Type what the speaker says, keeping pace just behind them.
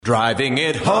Driving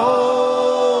it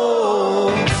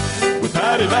home with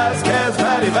Patty Vasquez,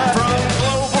 Patty Vasquez. From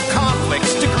global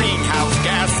conflicts to greenhouse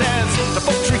gases, the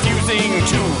folks refusing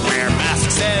to wear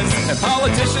masks says, and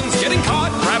politicians getting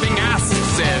caught grabbing ass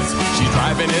says, she's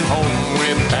driving it home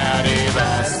with Patty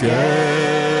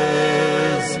Vasquez.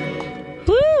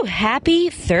 Woo! Happy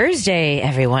Thursday,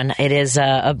 everyone. It is,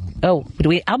 I'll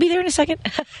be there in a second.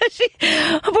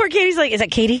 Poor Katie's like, is that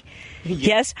Katie?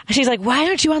 Yes. She's like, why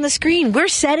aren't you on the screen? We're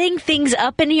setting things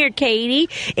up in here, Katie.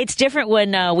 It's different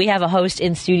when we have a host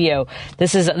in studio.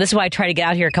 This is why I try to get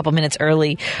out here a couple minutes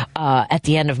early at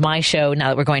the end of my show. Now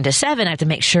that we're going to 7, I have to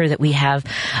make sure that we have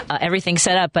everything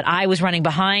set up. But I was running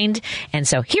behind, and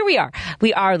so here we are.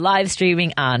 We are live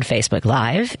streaming on Facebook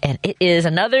Live, and it is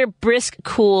another brisk,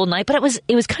 cool night. But it was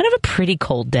kind of a pretty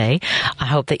cold day. I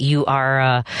hope that you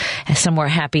are somewhere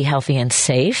happy, healthy, and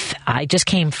safe. I just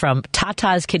came from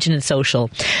Tata's Kitchen and Social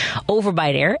over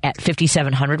by there at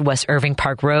 5700 West Irving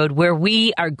Park Road, where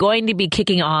we are going to be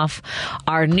kicking off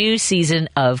our new season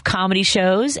of comedy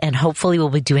shows, and hopefully we'll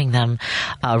be doing them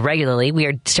regularly. We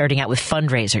are starting out with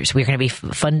fundraisers. We're going to be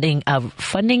funding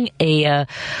an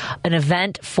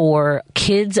event for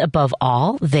Kids Above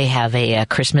All. They have a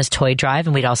Christmas toy drive,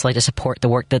 and we'd also like to support the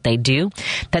work that they do.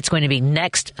 That's going to be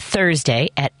next Thursday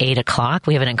at 8 o'clock.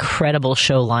 We have an incredible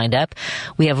show lined up.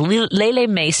 We have Lele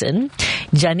Mason,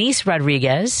 Janice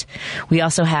Rodriguez. We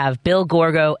also have Bill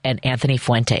Gorgo and Anthony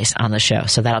Fuentes on the show.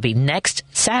 So that'll be next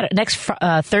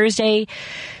Thursday,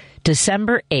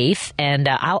 December 8th. And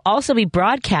I'll also be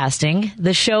broadcasting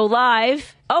the show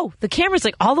live. Oh, the camera's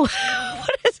like all the way.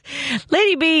 What is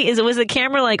Lady B? Was the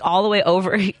camera like all the way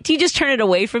over? Do you just turn it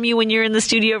away from you when you're in the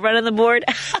studio running the board?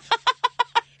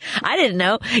 I didn't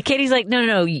know. Katie's like,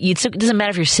 no. It doesn't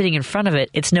matter if you're sitting in front of it.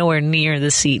 It's nowhere near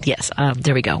the seat. Yes.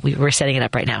 There we go. We're setting it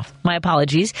up right now. My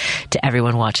apologies to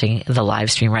everyone watching the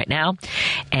live stream right now.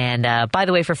 And by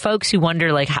the way, for folks who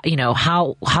wonder, like,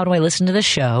 how do I listen to the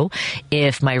show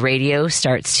if my radio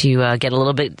starts to get a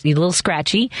little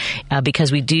scratchy?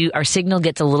 Because our signal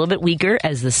gets a little bit weaker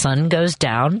as the sun goes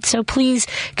down. So please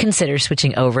consider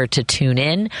switching over to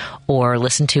TuneIn or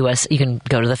listen to us. You can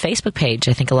go to the Facebook page.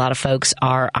 I think a lot of folks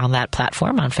are on that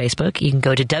platform on Facebook. You can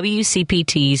go to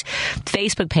WCPT's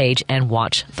Facebook page and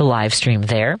watch the live stream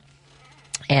there.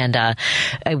 And I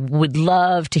would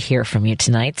love to hear from you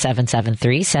tonight.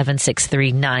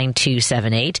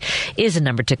 773-763-9278 is a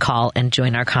number to call and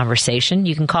join our conversation.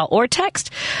 You can call or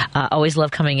text. Always love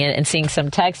coming in and seeing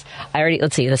some text.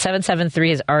 Let's see, the 773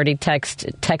 has already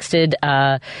texted.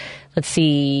 Let's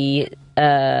see.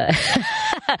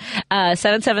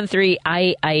 773.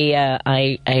 I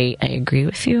agree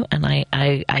with you, and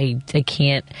I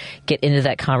can't get into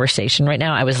that conversation right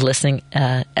now. I was listening.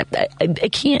 I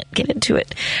can't get into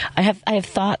it. I have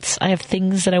thoughts. I have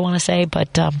things that I want to say,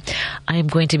 but I am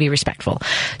going to be respectful.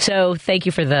 So thank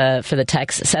you for the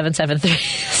text.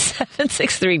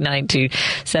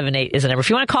 773-763-9278 is the number. If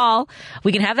you want to call,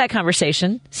 we can have that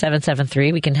conversation.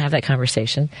 773. We can have that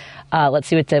conversation. Let's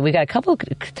see what we got. A couple of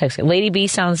texts. Lady B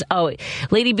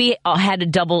had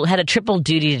a triple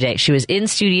duty today. She was in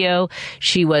studio,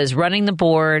 she was running the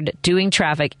board, doing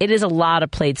traffic. It is a lot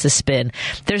of plates to spin.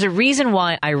 There's a reason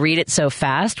why I read it so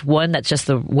fast. One, that's just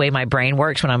the way my brain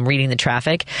works when I'm reading the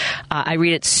traffic. I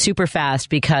read it super fast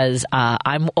because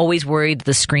I'm always worried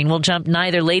the screen will jump.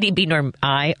 Neither Lady B nor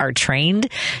I are trained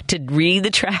to read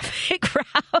the traffic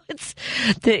routes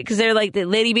because they're like,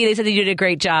 Lady B, they said they did a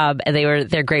great job, and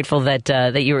they're grateful that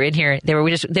you were in here. They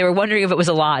were wondering if it was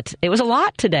a lot. It was a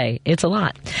lot today. It's a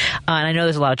lot. And I know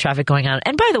there's a lot of traffic going on.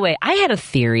 And by the way, I had a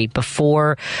theory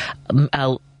before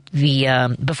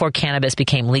before cannabis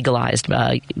became legalized,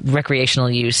 recreational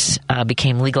use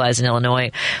became legalized in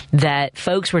Illinois, that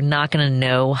folks were not going to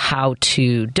know how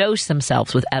to dose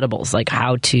themselves with edibles, like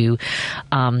how to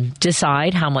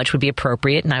decide how much would be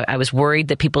appropriate. And I was worried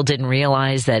that people didn't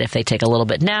realize that if they take a little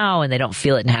bit now and they don't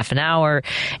feel it in half an hour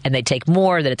and they take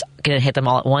more, that it's going to hit them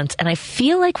all at once. And I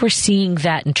feel like we're seeing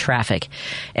that in traffic.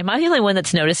 Am I the only one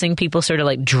that's noticing people sort of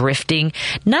like drifting,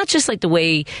 not just like the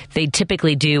way they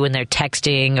typically do when they're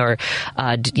texting or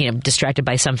distracted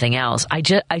by something else? I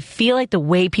feel like the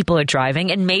way people are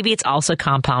driving, and maybe it's also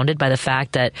compounded by the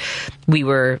fact that we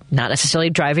were not necessarily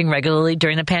driving regularly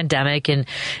during the pandemic, and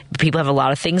people have a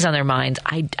lot of things on their minds.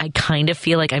 I kind of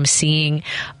feel like I'm seeing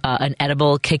an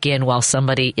edible kick in while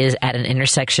somebody is at an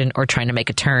intersection or trying to make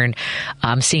a turn.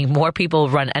 I'm seeing more people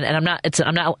run, and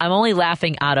I'm only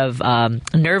laughing out of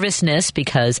nervousness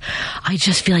because I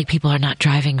just feel like people are not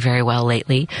driving very well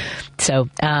lately. So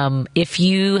if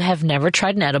you you have never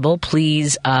tried an edible,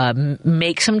 please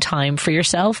make some time for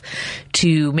yourself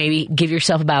to maybe give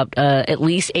yourself about at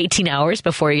least 18 hours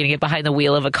before you're going to get behind the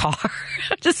wheel of a car.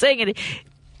 I'm just saying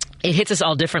it hits us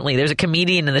all differently. There's a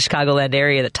comedian in the Chicagoland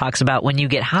area that talks about when you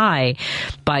get high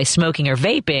by smoking or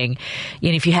vaping,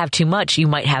 and if you have too much, you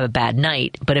might have a bad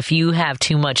night. But if you have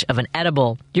too much of an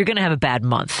edible, you're going to have a bad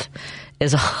month,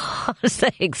 is all I'm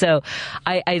saying. So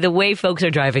the way folks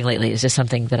are driving lately is just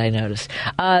something that I noticed.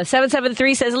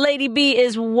 773 says, Lady B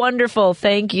is wonderful.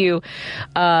 Thank you.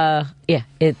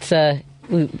 It's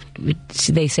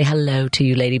they say hello to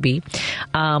you, Lady B.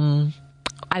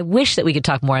 I wish that we could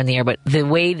talk more on the air, but the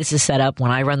way this is set up,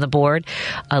 when I run the board,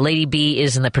 Lady B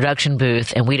is in the production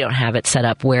booth, and we don't have it set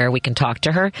up where we can talk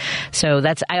to her. So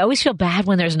I always feel bad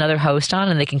when there's another host on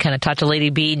and they can kind of talk to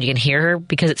Lady B and you can hear her,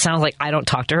 because it sounds like I don't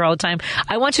talk to her all the time.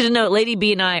 I want you to know Lady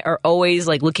B and I are always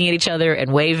like looking at each other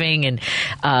and waving and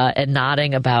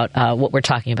nodding about what we're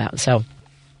talking about. So.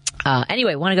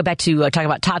 Anyway, want to go back to talking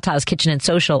about Tata's Kitchen and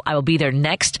Social. I will be there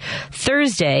next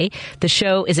Thursday. The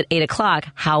show is at 8 o'clock.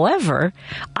 However,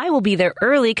 I will be there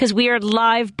early because we are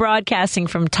live broadcasting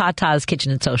from Tata's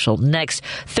Kitchen and Social. Next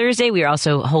Thursday, we are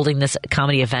also holding this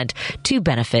comedy event to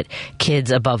benefit kids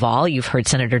above all. You've heard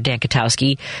Senator Dan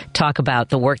Katowski talk about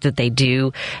the work that they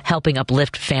do, helping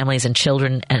uplift families and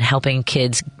children and helping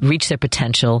kids reach their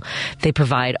potential. They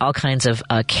provide all kinds of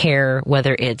care,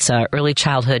 whether it's early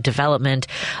childhood development,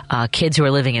 kids who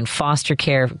are living in foster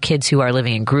care, kids who are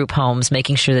living in group homes,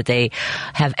 making sure that they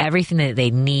have everything that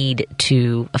they need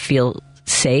to feel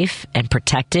safe and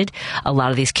protected. A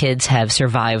lot of these kids have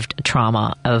survived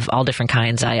trauma of all different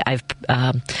kinds. I've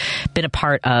been a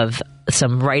part of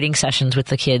some writing sessions with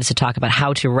the kids to talk about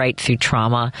how to write through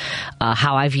trauma,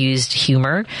 how I've used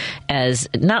humor as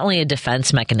not only a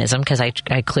defense mechanism, because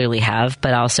I clearly have,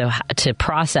 but also to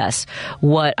process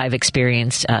what I've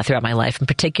experienced throughout my life, in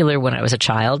particular when I was a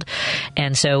child.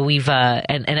 And so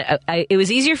it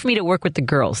was easier for me to work with the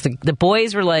girls. The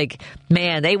boys were like,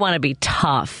 man, they want to be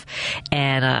tough.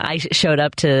 And I showed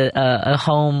up to a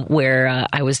home where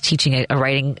I was teaching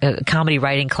a comedy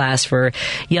writing class for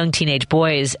young teenage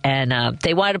boys, and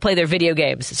they wanted to play their video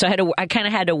games, so I kind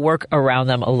of had to work around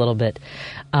them a little bit.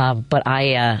 But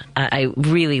I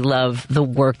really love the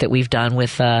work that we've done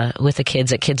with the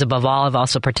kids at Kids Above All. I've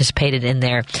also participated in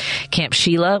their Camp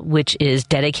Sheila, which is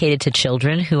dedicated to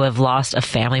children who have lost a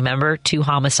family member to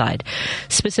homicide,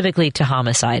 specifically to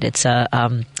homicide. It's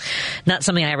not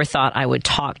something I ever thought I would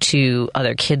talk to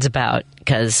other kids about,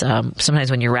 because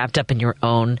sometimes when you're wrapped up in your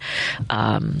own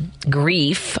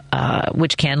grief,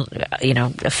 which can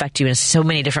affect you in so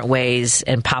many different ways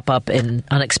and pop up in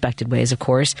unexpected ways, of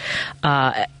course.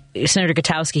 Senator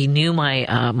Katowski knew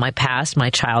my past, my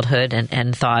childhood,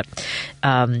 and thought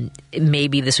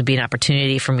maybe this would be an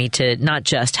opportunity for me to not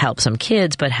just help some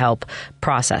kids, but help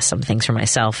process some things for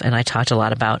myself. And I talked a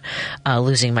lot about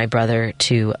losing my brother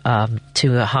to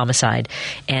a homicide.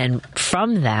 And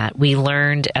from that, we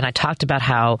learned, and I talked about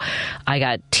how I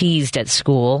got teased at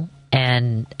school.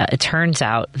 And it turns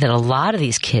out that a lot of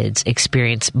these kids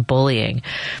experience bullying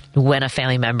when a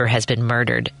family member has been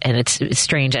murdered. And it's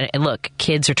strange. And look,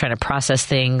 kids are trying to process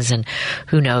things, and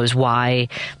who knows why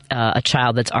a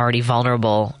child that's already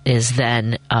vulnerable is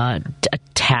then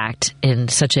attacked in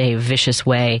such a vicious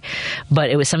way. But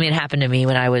it was something that happened to me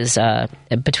when I was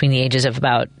between the ages of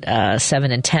about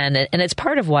 7 and 10. And it's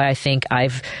part of why I think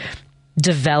I've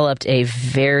developed a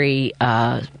very,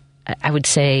 I would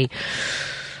say,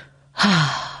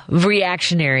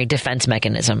 reactionary defense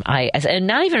mechanism. And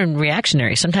not even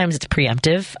reactionary. Sometimes it's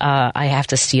preemptive. I have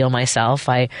to steel myself.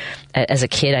 As a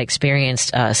kid, I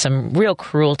experienced some real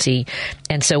cruelty.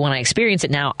 And so when I experience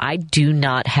it now, I do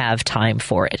not have time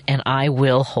for it. And I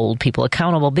will hold people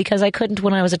accountable because I couldn't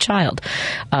when I was a child.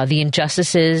 The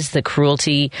injustices, the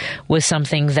cruelty was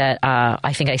something that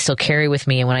I think I still carry with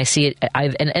me. And when I see it,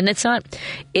 and it's not,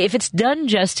 if it's done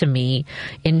just to me,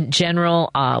 in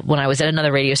general, when I was at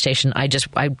another radio station, I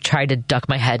tried to duck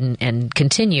my head and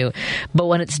continue. But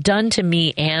when it's done to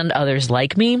me and others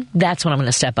like me, that's when I'm going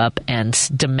to step up and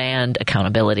demand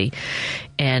accountability.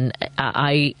 And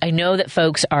I know that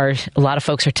a lot of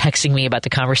folks are texting me about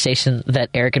the conversation that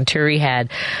Eric and Turi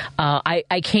had.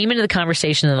 I came into the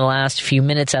conversation in the last few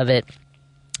minutes of it,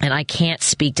 and I can't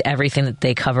speak to everything that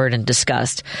they covered and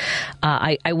discussed.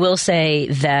 I will say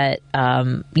that,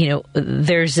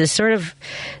 there's this sort of,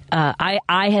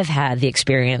 I have had the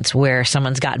experience where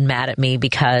someone's gotten mad at me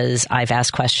because I've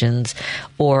asked questions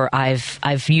or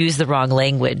I've used the wrong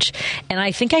language. And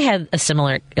I think I had a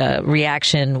similar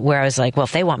reaction where I was like, well,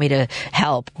 if they want me to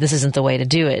help, this isn't the way to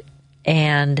do it.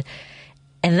 And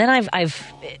And then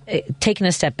I've taken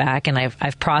a step back and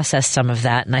I've processed some of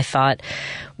that. And I thought,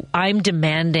 I'm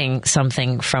demanding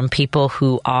something from people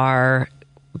who are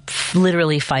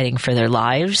literally fighting for their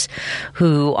lives,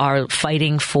 who are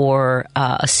fighting for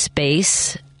a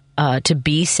space to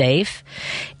be safe.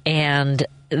 And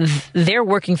they're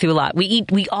working through a lot.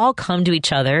 We all come to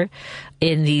each other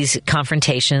in these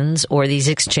confrontations or these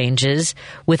exchanges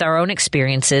with our own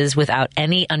experiences without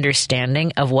any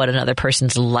understanding of what another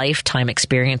person's lifetime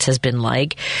experience has been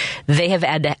like. They have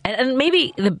had to, and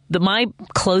maybe my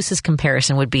closest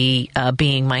comparison would be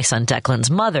being my son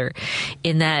Declan's mother,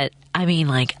 in that, I mean,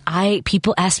 like,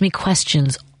 people ask me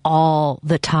questions all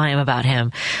the time about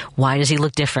him. Why does he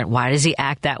look different? Why does he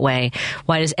act that way?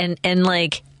 And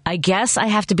like, I guess I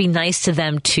have to be nice to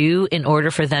them too in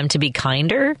order for them to be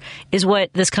kinder, is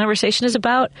what this conversation is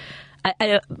about.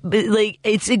 Like,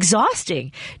 it's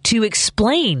exhausting to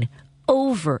explain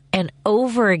over and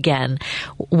over again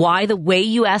why the way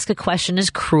you ask a question is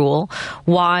cruel,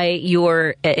 why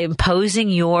you're imposing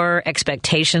your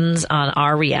expectations on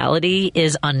our reality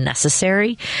is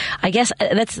unnecessary. I guess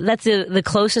that's the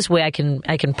closest way I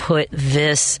can put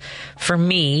this for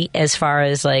me, as far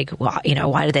as like, well, you know,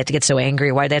 why did they have to get so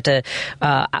angry? Why did they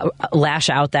have to lash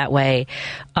out that way?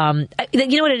 You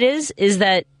know what it is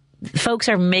that folks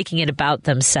are making it about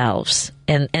themselves,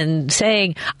 and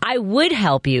saying, I would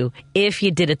help you if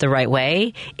you did it the right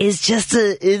way, is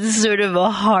sort of a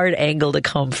hard angle to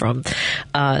come from.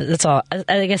 That's all.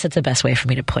 I guess that's the best way for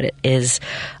me to put it, is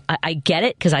I get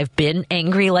it, because I've been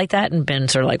angry like that and been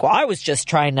sort of like, well, I was just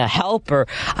trying to help, or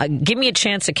give me a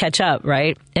chance to catch up,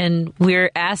 right? And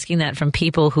we're asking that from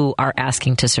people who are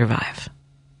asking to survive.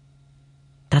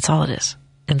 That's all it is.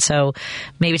 And so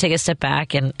maybe take a step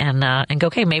back and go,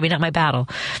 okay, maybe not my battle.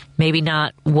 Maybe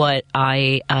not what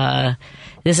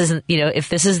this isn't, you know, if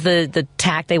this is the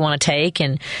tack they want to take,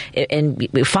 and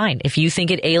fine. If you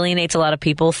think it alienates a lot of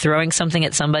people, throwing something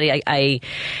at somebody,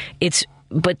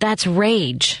 but that's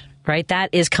rage. Right? That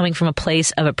is coming from a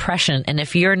place of oppression. And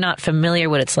if you're not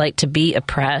familiar what it's like to be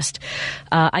oppressed,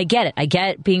 I get it. I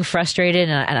get being frustrated.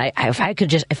 And if I could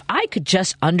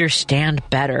just understand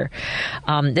better,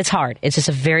 it's hard. It's just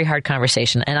a very hard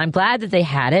conversation. And I'm glad that they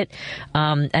had it.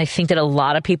 I think that a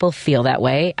lot of people feel that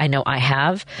way. I know I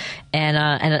have.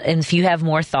 And if you have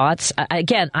more thoughts,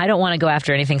 again, I don't want to go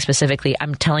after anything specifically.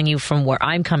 I'm telling you from where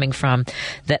I'm coming from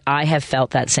that I have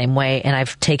felt that same way. And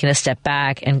I've taken a step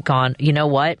back and gone, you know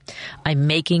what? I'm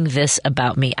making this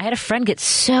about me. I had a friend get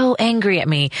so angry at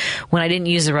me when I didn't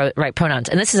use the right pronouns.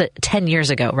 And this is 10 years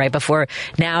ago, right? Before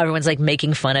now everyone's like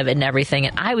making fun of it and everything.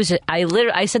 And I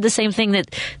said the same thing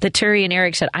that Turi and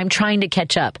Eric said. I'm trying to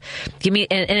catch up. And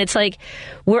it's like,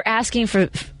 we're asking for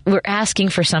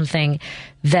something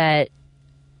that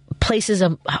places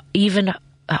a even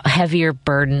heavier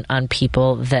burden on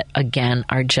people that, again,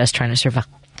 are just trying to survive.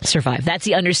 That's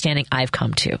the understanding I've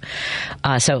come to.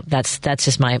 So that's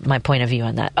just my point of view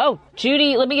on that. Oh,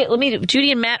 Judy,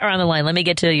 Judy and Matt are on the line. Let me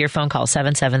get to your phone call,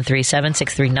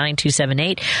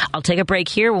 773-763-9278. I'll take a break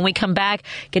here. When we come back,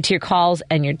 get to your calls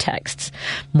and your texts.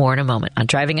 More in a moment on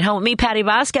Driving It Home with me, Patty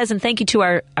Vasquez, and thank you to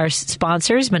our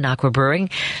sponsors, Minocqua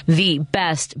Brewing, the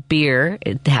best beer.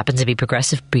 It happens to be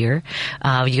progressive beer.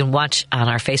 You can watch on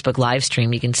our Facebook live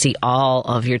stream. You can see all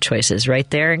of your choices right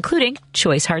there, including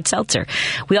Choice Hard Seltzer.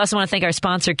 We also want to thank our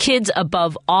sponsor, Kids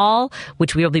Above All,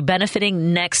 which we will be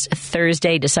benefiting next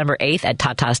Thursday, December 8th at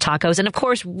Tata's Tacos. And, of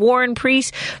course, Warren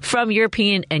Priest from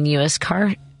European and U.S.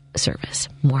 Car Service.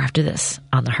 More after this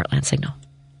on the Heartland Signal.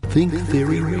 Think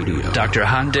Theory Radio. Dr.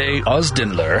 Hande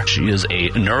Ozdinler, she is a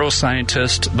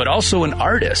neuroscientist, but also an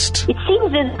artist. It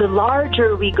seems that the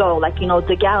larger we go, like,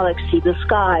 the galaxy, the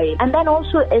sky, and then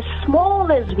also as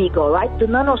small as we go, right? The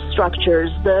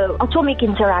nanostructures, the atomic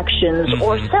interactions,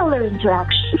 or cellular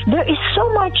interactions. There is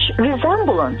so much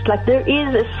resemblance, like there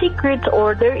is a secret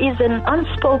or there is an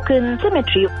unspoken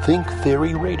symmetry. Think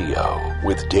Theory Radio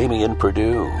with Damian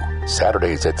Perdue.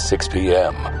 Saturdays at 6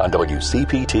 p.m. on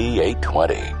WCPT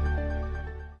 820.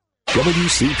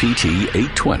 WCPT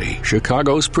 820,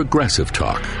 Chicago's Progressive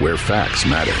Talk, where facts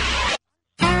matter.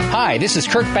 Hi, this is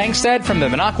Kirk Bangstad from the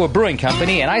Minocqua Brewing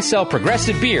Company, and I sell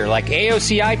progressive beer like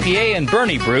AOC IPA and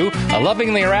Bernie Brew, a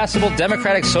lovingly irascible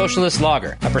democratic socialist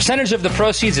lager. A percentage of the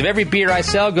proceeds of every beer I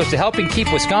sell goes to helping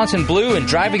keep Wisconsin blue and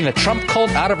driving the Trump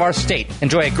cult out of our state.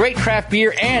 Enjoy a great craft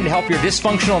beer and help your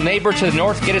dysfunctional neighbor to the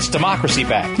north get its democracy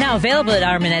back. Now available at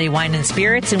Arminetti Wine and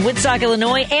Spirits in Woodstock,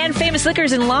 Illinois, and Famous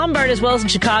Liquors in Lombard, as well as in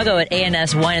Chicago at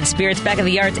A&S Wine and Spirits, Back of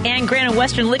the Yards, and Grand and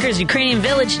Western Liquors, Ukrainian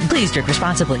Village. Please drink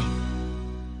responsibly.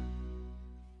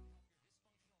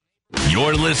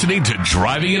 You're listening to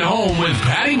Driving It Home with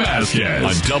Patty Vasquez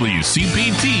on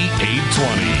WCPT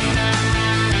 820.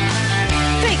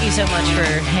 Thank you so much for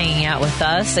hanging out with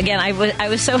us. Again, I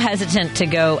was so hesitant to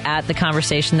go at the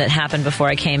conversation that happened before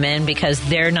I came in because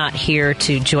they're not here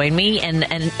to join me. And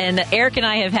Eric and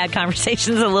I have had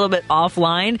conversations a little bit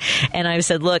offline. And I've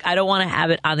said, look, I don't want to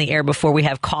have it on the air before we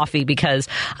have coffee because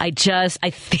I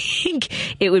think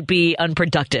it would be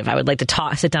unproductive. I would like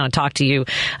to sit down and talk to you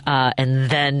and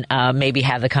then maybe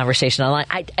have the conversation online.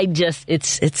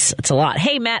 It's a lot.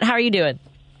 Hey, Matt, how are you doing?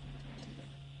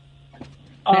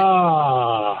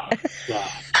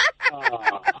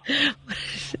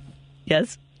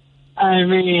 Yes. I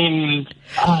mean,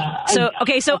 so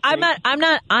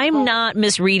I'm not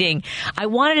misreading. I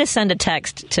wanted to send a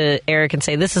text to Eric and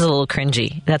say this is a little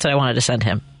cringy. That's what I wanted to send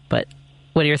him. But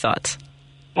what are your thoughts?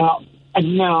 No,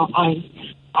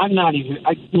 I'm not even.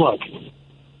 Look,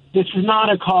 this is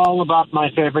not a call about my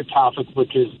favorite topic,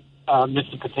 which is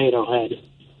Mr. Potato Head.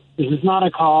 This is not a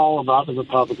call about the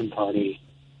Republican Party.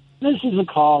 This is a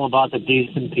call about the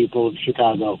decent people of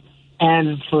Chicago,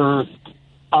 and on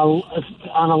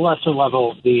a lesser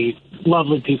level, the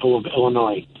lovely people of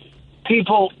Illinois.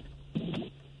 People,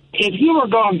 if you were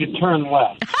going to turn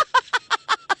left,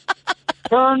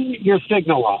 turn your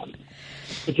signal on.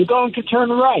 If you're going to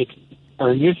turn right,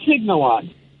 turn your signal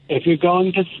on. If you're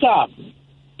going to stop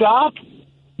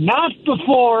not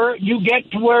before you get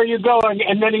to where you're going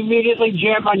and then immediately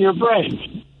jam on your brakes,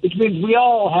 which means we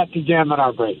all have to jam on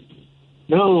our brakes.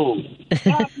 No.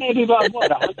 Stop maybe about,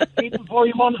 100 feet before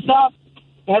you want to stop?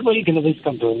 That way you can at least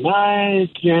come to a nice,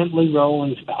 gently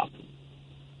rolling stop.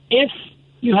 If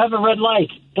you have a red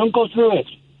light, don't go through it.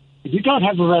 If you don't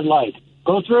have a red light,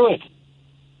 go through it.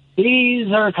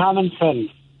 These are common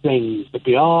sense things that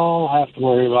we all have to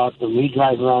worry about when we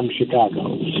drive around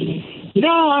Chicago. You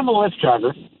know, I'm a Lyft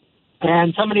driver,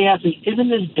 and somebody asked me, isn't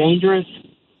this dangerous?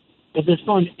 At this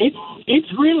point,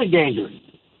 it's really dangerous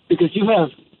because you have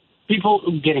people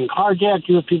getting carjacked,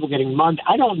 you have people getting mugged.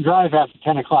 I don't drive after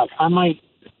 10 o'clock. I might,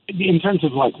 in terms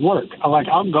of like work,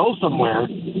 I'll go somewhere,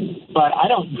 but I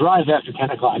don't drive after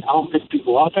 10 o'clock. I don't pick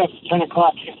people up after 10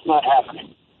 o'clock. It's not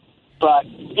happening. But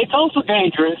it's also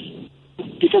dangerous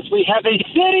because we have a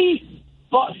city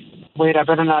bus. Wait, I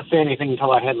better not say anything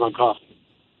until I had my coffee.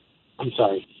 I'm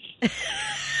sorry.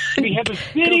 We have a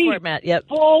city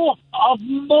full of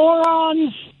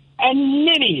morons and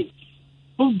ninnies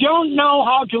who don't know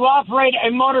how to operate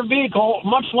a motor vehicle,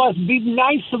 much less be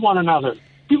nice to one another.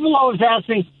 People always ask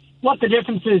me what the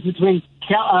difference is between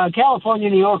California,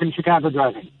 New York, and Chicago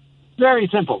driving. Very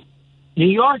simple. New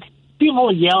York, people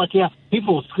will yell at you,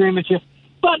 people will scream at you,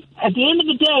 but at the end of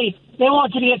the day, they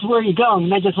want you to get to where you're going,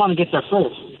 and they just want to get there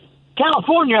first.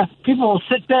 California, people will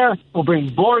sit there, will bring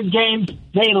board games.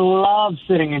 They love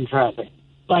sitting in traffic.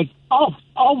 Like,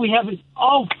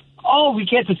 we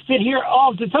get to sit here.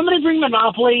 Oh, did somebody bring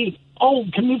Monopoly? Oh,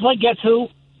 can we play Guess Who?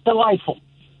 Delightful.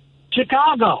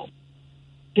 Chicago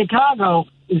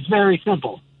is very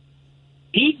simple.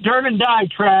 Eat dirt and die,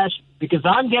 trash, because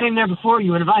I'm getting there before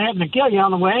you, and if I happen to kill you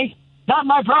on the way, not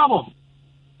my problem.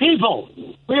 People,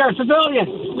 we are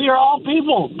civilians. We are all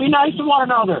people. Be nice to one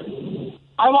another.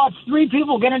 I watched 3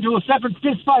 people get into a separate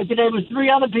fist fight today with 3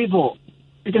 other people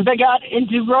because they got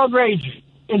into road rage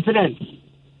incidents.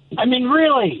 I mean,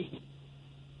 really.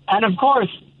 And of course,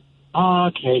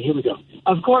 okay, here we go.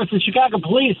 Of course, the Chicago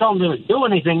police don't really do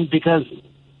anything because,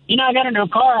 I got into a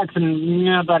car accident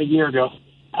about a year ago.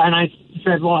 And I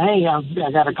said, well, hey, I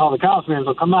got to call the cops, man,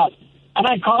 they'll come out. And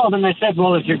I called and they said,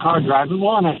 well, is your car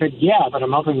drivable? And I said, yeah, but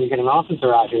I'm hoping to get an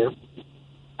officer out here.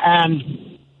 And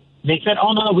they said,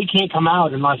 oh, no, we can't come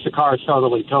out unless the car is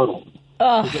totally totaled.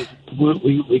 Because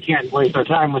we can't waste our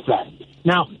time with that.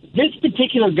 Now, this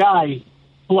particular guy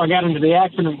who I got into the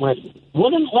accident with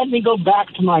wouldn't let me go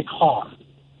back to my car.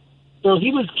 So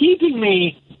he was keeping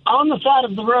me on the side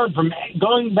of the road from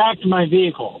going back to my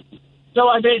vehicle. So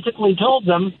I basically told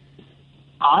them,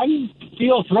 I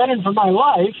feel threatened for my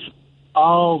life.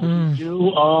 Oh,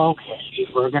 okay,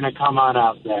 we're going to come on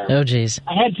out there. Oh, geez.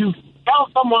 I had to tell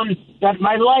someone that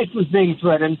my life was being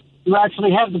threatened to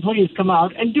actually have the police come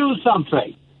out and do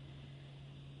something.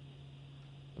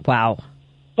 Wow.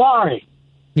 Sorry.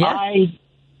 Yeah.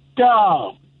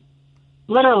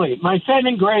 Literally, my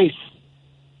saving grace,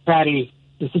 Patty,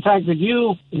 is the fact that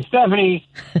you and Stephanie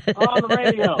are on the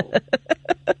radio.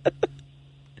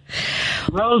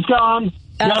 Rose gone.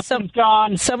 Justin's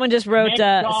gone. Someone just wrote,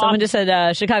 someone just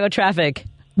said, Chicago traffic,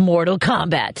 Mortal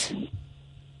Kombat.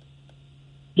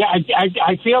 Yeah,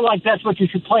 I feel like that's what you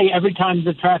should play every time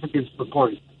the traffic is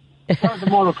reported. Start the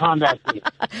Mortal Kombat theme.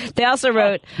 They also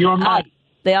wrote, You're mine.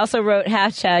 They also wrote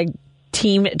hashtag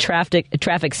Team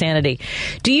Traffic Sanity.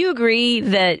 Do you agree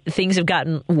that things have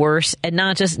gotten worse, and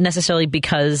not just necessarily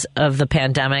because of the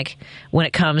pandemic, when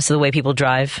it comes to the way people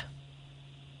drive?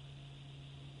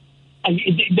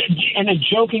 In a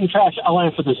joking fashion, I'll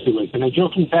answer this too. In a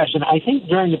joking fashion, I think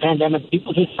during the pandemic,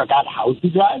 people just forgot how to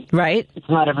drive. Right. It's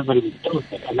not everybody was doing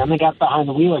it. And then they got behind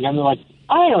the wheel again. They're like,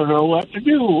 I don't know what to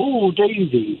do. Ooh,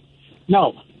 Daisy.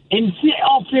 No. In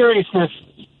all seriousness,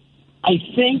 I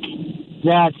think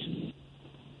that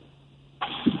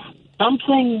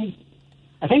something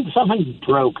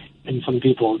broke in some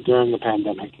people during the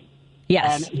pandemic.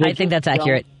 Yes, I think that's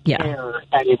accurate. Yeah. Care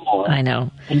anymore. I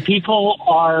know. And people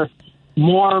are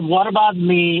more, what about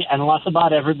me, and less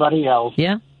about everybody else.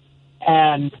 Yeah.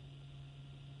 And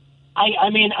I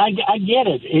mean, I get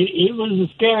it. It was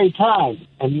a scary time.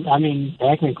 And I mean,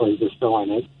 technically we're still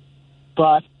in it.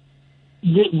 But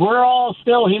we're all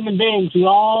still human beings. We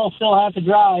all still have to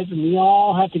drive, and we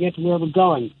all have to get to where we're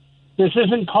going. This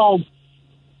isn't called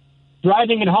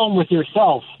driving it home with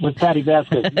yourself with Patty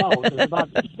Vasquez. No, there's about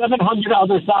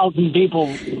 700,000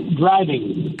 people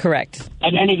driving. Correct.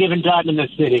 At any given time in the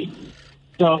city.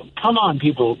 So come on,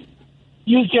 people.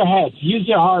 Use your heads, use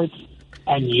your hearts,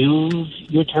 and use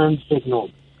your turn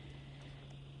signals.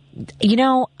 You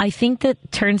know, I think that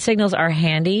turn signals are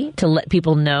handy to let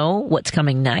people know what's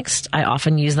coming next. I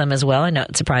often use them as well. I know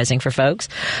it's surprising for folks.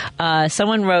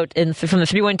 Someone wrote from the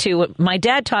 312, my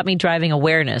dad taught me driving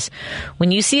awareness.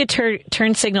 When you see a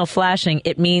turn signal flashing,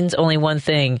 it means only one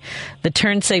thing. The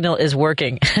turn signal is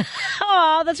working.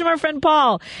 Oh, that's from our friend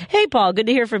Paul. Hey, Paul, good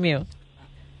to hear from you.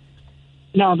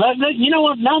 No, you know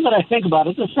what? Now that I think about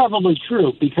it, that's probably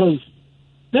true, because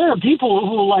there are people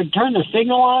who like turn the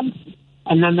signal on,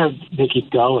 and then they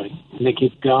keep going, and they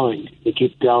keep going, they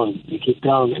keep going, they keep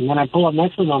going. And then I pull up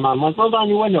next to them, I'm like, roll down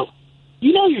your window.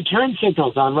 You know your turn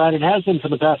signal's on, right? It has been for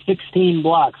the past 16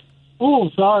 blocks. Oh,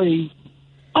 sorry.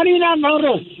 How do you not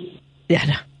notice? Yeah,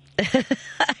 no.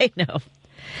 I know.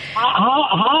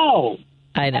 How?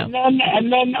 I know.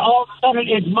 And then all of a sudden,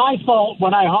 it's my fault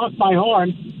when I honk my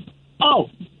horn.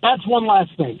 Oh, that's one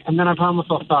last thing. And then I promise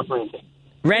I'll stop ranting.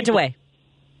 Rant away.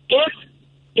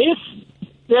 If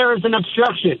there is an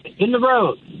obstruction in the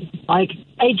road, like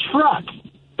a truck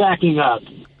backing up,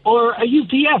 or a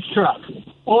UPS truck,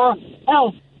 or,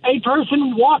 hell, a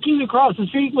person walking across the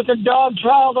street with a dog,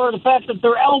 child, or the fact that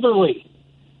they're elderly,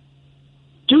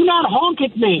 do not honk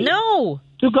at me. No.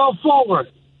 To go forward.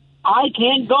 I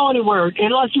can't go anywhere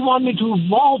unless you want me to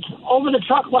vault over the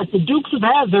truck like the Dukes of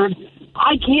Hazzard.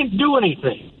 I can't do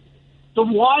anything. So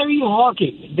why are you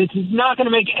honking? This is not going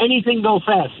to make anything go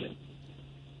faster.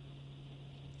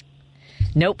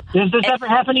 Nope. Does this ever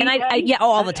happen to you? Yeah,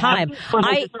 all the time.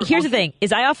 Here's the thing: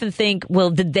 is I often think, well,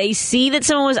 did they see that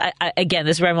someone was? Again,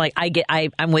 this is where I'm like,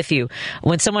 I'm with you.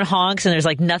 When someone honks and there's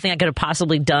like nothing I could have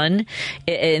possibly done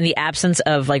in the absence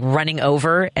of like running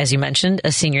over, as you mentioned,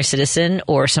 a senior citizen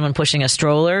or someone pushing a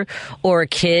stroller or a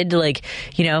kid, like,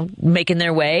 you know, making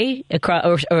their way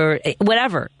across or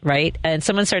whatever, right? And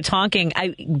someone starts honking.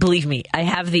 Believe me, I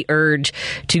have the urge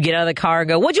to get out of the car and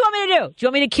go, "What do you want me to do? Do you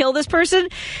want me to kill this person?"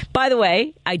 By the way,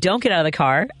 I don't get out of the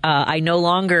car. I no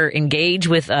longer engage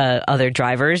with other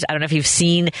drivers. I don't know if you've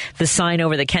seen the sign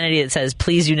over the Kennedy that says,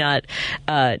 "Please do not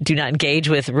engage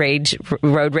with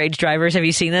road rage drivers." Have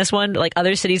you seen this one? Like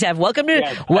other cities have. Welcome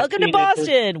to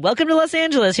Boston. Welcome to Los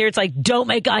Angeles. Here it's like, don't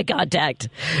make eye contact.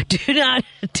 Do not.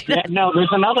 Yeah, no,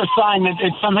 there's another sign that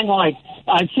it's something like,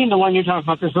 I've seen the one you're talking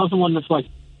about. There's also one that's like,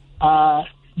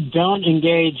 don't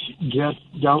engage, just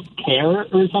don't care,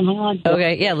 or something like that.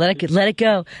 Okay, yeah, let it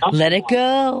go. Let it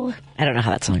go. I don't know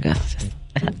how that song goes.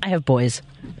 I have boys.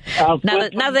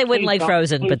 Now they wouldn't like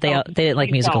Frozen, but they didn't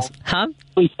like musicals. Don't. Huh?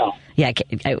 Please don't. Yeah,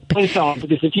 please don't,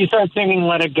 because if you start singing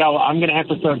Let It Go, I'm going to have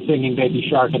to start singing Baby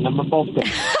Shark, and then we're both good.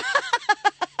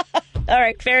 All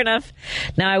right, fair enough.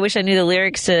 Now I wish I knew the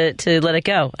lyrics to Let It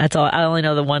Go. That's all. I only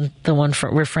know the one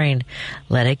refrain.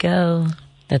 Let it go.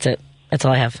 That's it. That's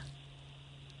all I have.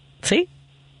 See?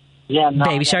 Yeah, no.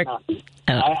 Baby Shark.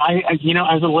 No. I you know,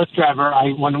 as a Lyft driver,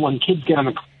 when kids get in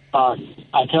the car,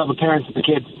 I tell the parents of the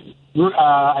kids,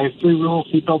 I have 3 rules: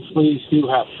 seatbelts, please, 2,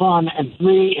 have fun, and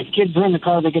 3, if kids are in the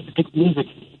car, they get to pick the music.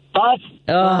 But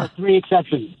there are 3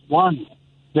 exceptions. 1,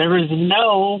 there is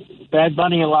no Bad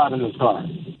Bunny allowed in this car.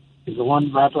 He's the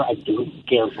one rapper I don't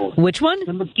care for. Which one?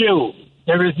 Number 2,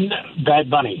 there is no Bad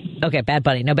Bunny. Okay, Bad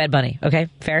Bunny. No Bad Bunny. Okay,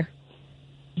 fair.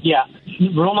 Yeah.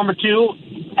 Rule number 2,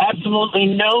 absolutely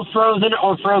no Frozen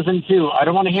or Frozen 2. I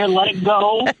don't want to hear Let It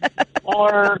Go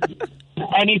or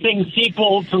anything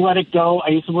sequel to Let It Go. I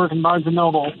used to work in Barnes &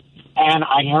 Noble, and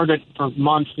I heard it for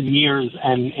months and years,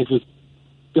 and it was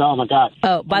Oh, my God.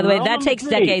 Oh, by the way, that takes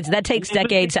decades. That takes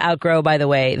decades to outgrow, by the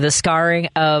way. The scarring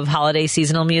of holiday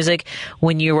seasonal music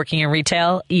when you're working in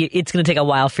retail, it's going to take a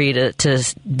while for you to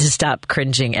stop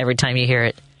cringing every time you hear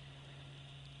it.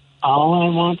 All I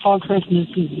want for Christmas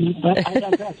is... But I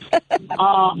digress.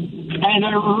 And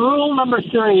rule number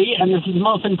 3, and this is the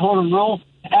most important rule,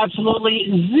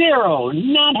 absolutely zero.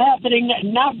 Not happening,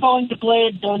 not going to play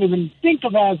it, don't even think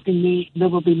of asking me. There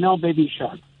will be no Baby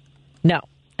Shark. No,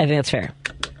 I think that's fair.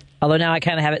 Although now I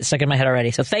kind of have it stuck in my head already.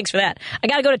 So thanks for that. I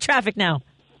got to go to traffic now.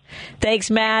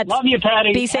 Thanks, Matt. Love you,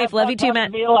 Patty. Be safe. Love you too,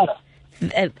 Matt.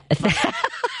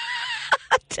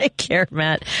 Take care,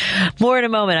 Matt. More in a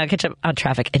moment. I'll catch up on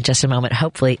traffic in just a moment.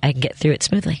 Hopefully, I can get through it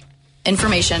smoothly.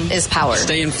 Information is power.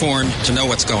 Stay informed to know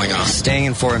what's going on. Staying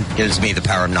informed gives me the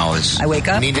power of knowledge. I wake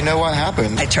up. Need to know what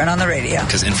happened. I turn on the radio.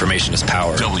 Because information is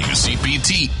power.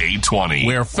 WCPT 820,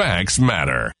 where facts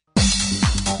matter.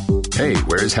 Hey,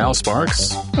 where's Hal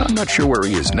Sparks? I'm not sure where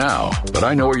he is now, but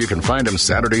I know where you can find him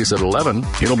Saturdays at 11.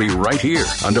 He'll be right here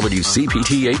on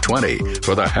WCPT 820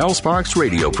 for the Hal Sparks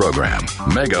radio program,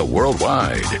 Mega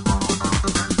Worldwide.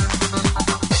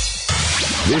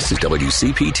 This is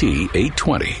WCPT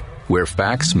 820, where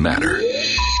facts matter.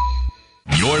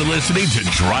 You're listening to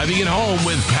Driving It Home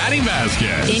with Patty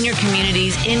Vasquez. In your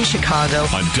communities in Chicago.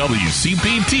 On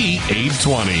WCPT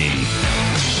 820.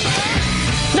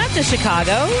 Not just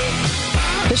Chicago,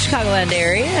 the Chicagoland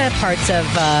area, parts of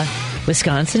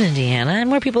Wisconsin, Indiana, and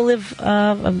where people live,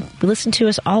 listen to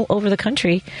us all over the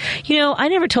country. You know, I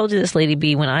never told you this, Lady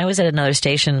B. When I was at another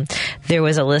station, there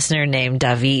was a listener named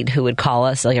David who would call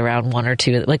us like around 1 or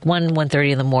 2, like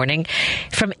 1:30 in the morning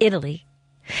from Italy.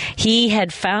 He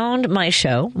had found my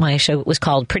show. My show was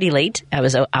called Pretty Late. I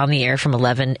was on the air from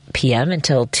 11 p.m.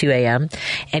 until 2 a.m.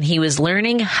 And he was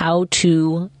learning how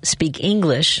to speak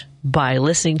English by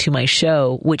listening to my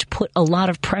show, which put a lot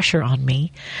of pressure on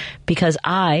me because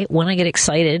when I get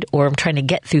excited or I'm trying to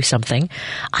get through something,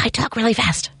 I talk really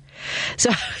fast.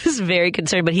 So I was very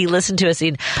concerned, but he listened to us.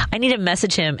 I need to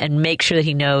message him and make sure that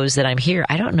he knows that I'm here.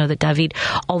 I don't know that David,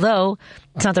 although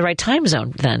it's not the right time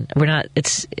zone then.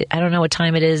 I don't know what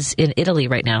time it is in Italy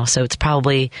right now. So it's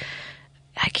probably,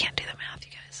 I can't do the math,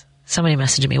 you guys. Somebody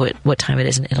messaged me what time it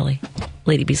is in Italy.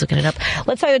 Lady B's looking it up.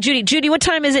 Let's talk to Judy. Judy, what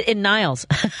time is it in Niles?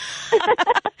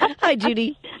 Hi,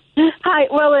 Judy. Hi.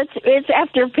 Well, it's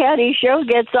after Patty's show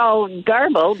gets all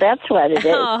garbled. That's what it is.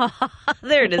 Oh,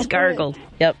 there it is, gargled.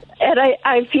 Yep. And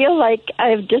I feel like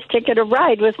I've just taken a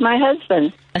ride with my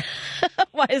husband.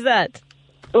 Why is that?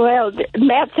 Well,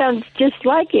 Matt sounds just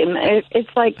like him. It's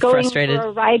like going Frustrated. for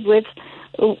a ride with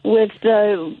who is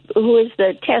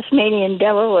the Tasmanian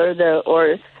devil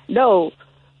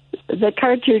the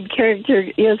cartoon character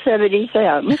Yosemite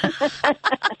Sam.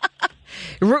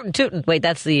 Rootin' tootin'. Wait,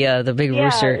 that's the big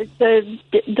rooster.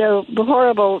 The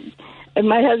horrible. And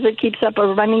my husband keeps up a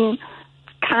running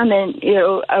comment,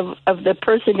 of the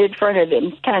person in front of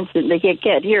him constantly. He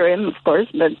can't hear him, of course,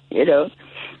 but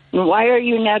why are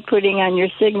you not putting on your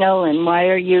signal? And why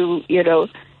are you,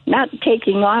 not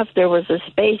taking off? There was a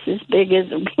space as big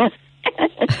as.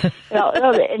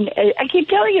 And I keep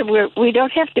telling you, we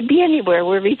don't have to be anywhere.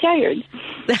 We're retired.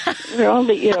 We're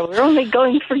only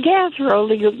going for gas. We're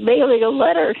only mailing a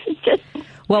letter.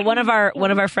 Well, one of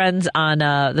our friends on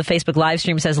the Facebook live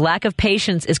stream says lack of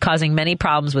patience is causing many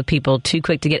problems with people too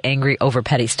quick to get angry over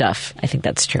petty stuff. I think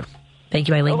that's true. Thank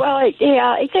you, Eileen. Well,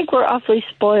 I think we're awfully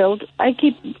spoiled.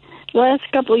 The last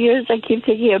couple of years, I keep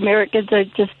thinking Americans are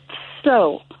just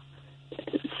so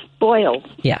spoiled.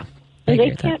 Yeah.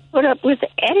 They can't put up with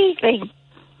anything.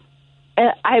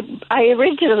 I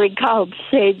originally called to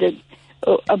say that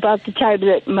about the time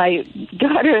that my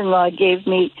daughter-in-law gave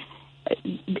me,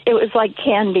 it was like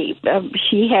candy.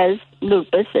 She has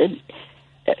lupus, and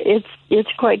it's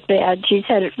quite bad. She's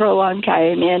had it for a long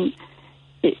time, and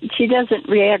she doesn't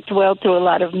react well to a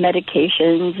lot of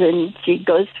medications, and she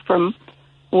goes from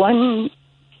one,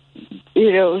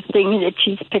 thing that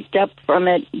she's picked up from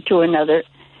it to another.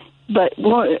 But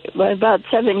about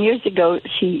 7 years ago,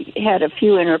 she had a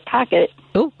few in her pocket.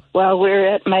 Ooh. While we were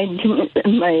at my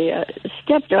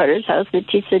stepdaughter's house.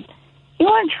 But she said, "You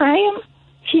want to try them?"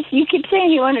 You keep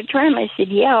saying you want to try them. I said,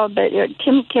 "Yeah," but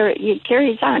Tim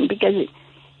carries on because it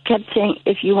kept saying,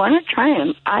 "If you want to try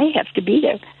them, I have to be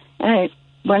there." And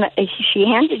she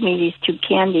handed me these two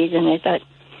candies, and I thought,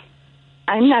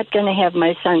 I'm not going to have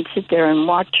my son sit there and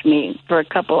watch me for a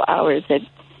couple hours.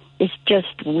 It's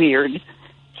just weird.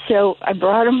 So I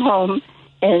brought them home,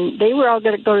 and they were all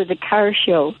going to go to the car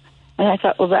show. And I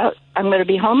thought, well, I'm going to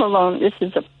be home alone. This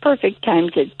is a perfect time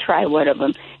to try one of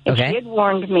them. And okay. She had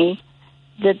warned me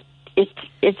that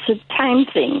it's a time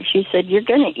thing. She said, you're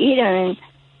going to eat them,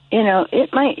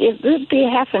 it would be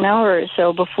half an hour or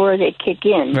so before they kick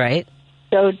in. Right.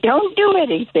 So don't do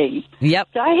anything. Yep.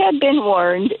 So I had been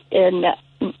warned, and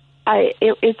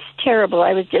it's terrible.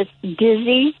 I was just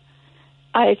dizzy.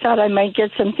 I thought I might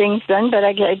get some things done, but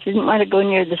I didn't want to go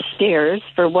near the stairs,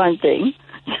 for one thing.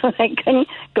 So I couldn't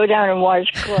go down and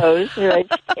wash clothes, or I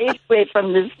stayed away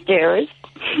from the stairs.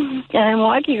 And I'm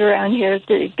walking around here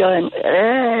going,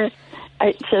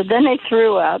 so then I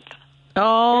threw up.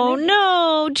 Oh,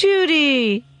 no,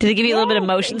 Judy. Did it give you a little bit of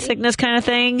motion sickness kind of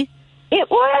thing? It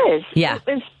was. Yeah.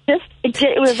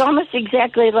 It was almost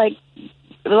exactly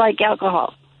like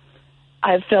alcohol.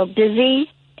 I felt dizzy,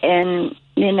 and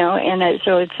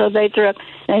so they threw up.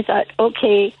 And I thought,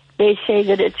 okay, they say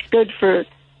that it's good for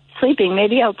sleeping.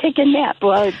 Maybe I'll take a nap.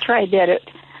 Well, I tried that.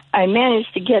 I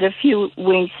managed to get a few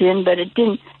winks in, but it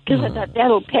didn't, because I thought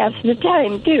that'll pass the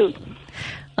time too.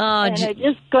 And I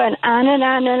just going on and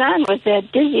on and on with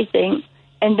that dizzy thing.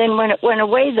 And then when it went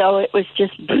away, though, it was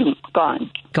just boom,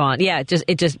 gone. Gone. Yeah, it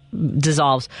just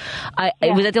dissolves.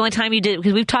 Was that the only time you did?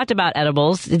 Because we've talked about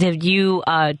edibles. Have you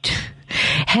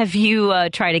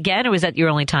tried again, or was that your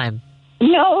only time?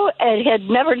 No, I had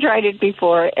never tried it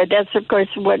before. And that's, of course,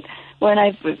 when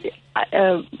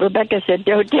Rebecca said,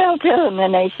 "Don't tell him,"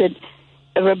 and I said,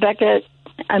 "Rebecca,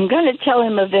 I'm going to tell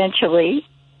him eventually.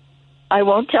 I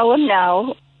won't tell him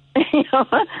now."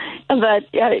 But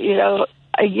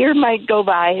a year might go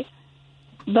by.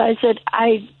 But I said,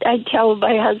 I tell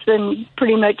my husband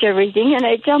pretty much everything, and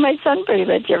I tell my son pretty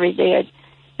much everything.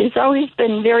 It's always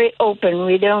been very open.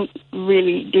 We don't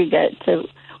really do that. So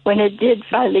when it did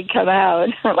finally come out,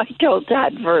 I told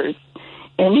Todd first,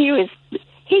 and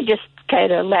he just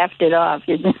kind of laughed it off.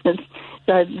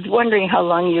 So I was wondering how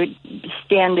long you'd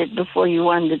stand it before you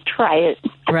wanted to try it.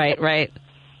 Right.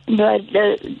 But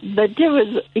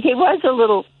he was a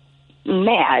little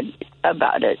mad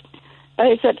about it.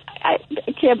 I said,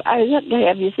 Tim, I have to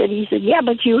have you said. He said, yeah,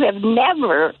 but you have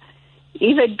never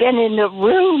even been in the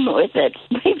room with it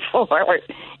before.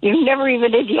 You've never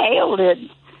even inhaled it.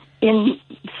 In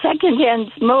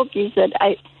secondhand smoke, he said,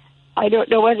 I don't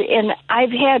know what, and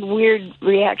I've had weird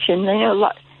reactions. I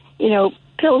know,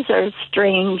 pills are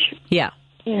strange. Yeah.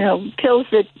 Pills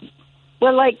that,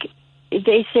 like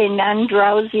they say,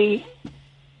 non-drowsy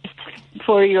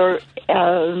for your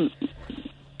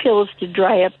pills to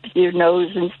dry up your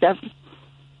nose and stuff.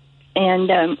 And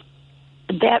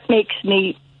that makes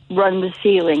me run the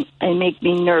ceiling and make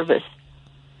me nervous.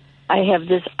 I have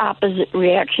this opposite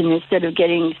reaction. Instead of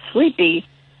getting sleepy,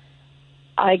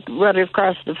 I run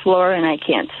across the floor and I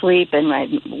can't sleep, and I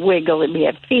wiggle in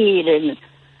my feet, and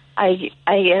I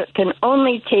can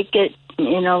only take it,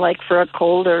 like for a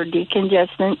cold or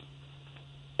decongestant.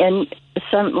 And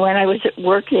when I was at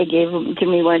work, they gave them to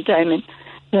me one time, and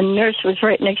the nurse was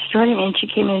right next door to me, and she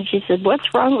came in and she said,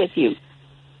 "What's wrong with you?"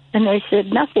 And I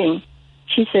said, "Nothing."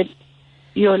 She said,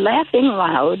 "You're laughing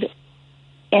loud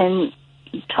and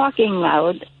talking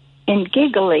loud and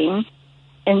giggling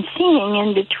and singing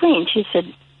in between." She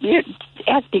said, "You're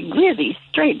acting really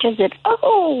strange." I said,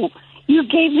 "Oh, you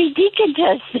gave me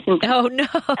decongestant." Oh, no.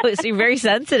 So you're very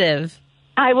sensitive.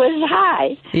 I was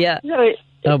high. Yeah. So,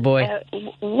 oh, boy.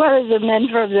 One of the men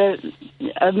from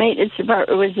the maintenance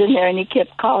department was in there, and he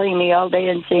kept calling me all day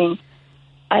and saying,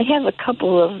 "I have a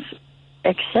couple of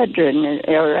Excedrin,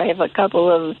 or I have a couple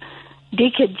of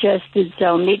decongestants.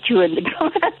 I'll meet you in the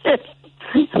closet."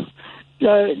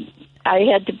 So I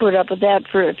had to put up with that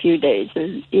for a few days.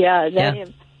 And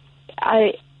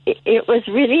it was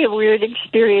really a weird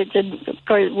experience. And of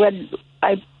course, when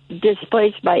I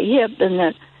displaced my hip,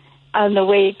 and on the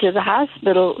way to the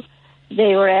hospital,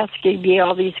 they were asking me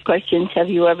all these questions. Have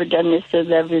you ever done this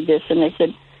or ever this? And I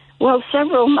said, well,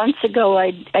 several months ago,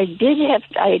 I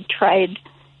tried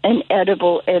an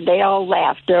edible, and they all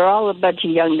laughed. They're all a bunch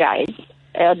of young guys,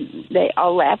 and they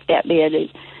all laughed at me. And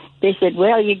they said,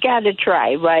 well, you got to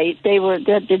try, right?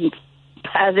 That didn't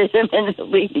bother them in the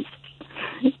least.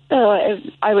 So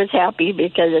I was happy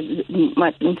because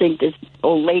I didn't think this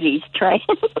old lady's trying.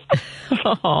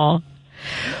 Aww.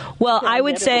 Well, I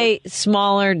would say a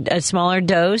smaller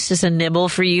dose, just a nibble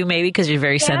for you, maybe, because you're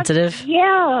very sensitive.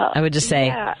 Yeah, I would just say.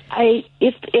 Yeah.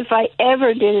 If I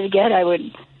ever did it again, I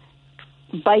would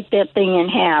bite that thing in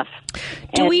half.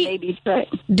 Maybe try.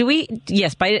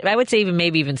 Yes, I would say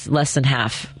maybe even less than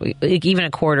half, even a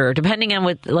quarter, depending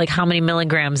on how many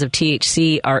milligrams of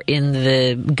THC are in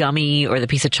the gummy or the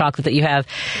piece of chocolate that you have.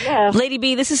 Yeah. Lady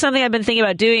B, this is something I've been thinking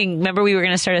about doing. Remember, we were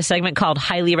going to start a segment called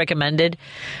Highly Recommended.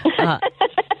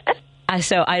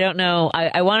 So I don't know.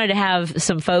 I wanted to have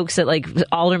some folks that, like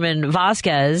Alderman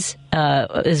Vasquez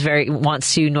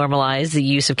wants to normalize the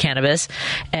use of cannabis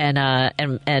and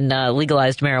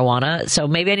legalized marijuana. So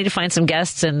maybe I need to find some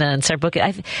guests and then start booking.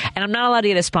 And I'm not allowed to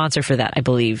get a sponsor for that. I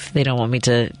believe they don't want me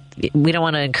to. We don't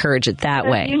want to encourage it that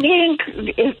way.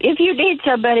 If you need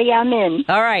somebody, I'm in.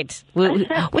 All right. We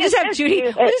just have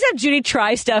Judy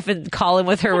try stuff and call in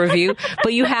with her review.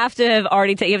 But you have to have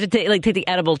already take the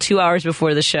edible 2 hours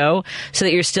before the show so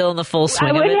that you're still in the full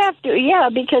swing of it. I would have to,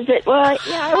 because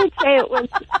I would say it was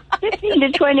 15 to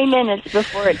 20 minutes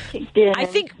before it kicked in. I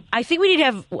think we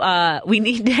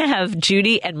need to have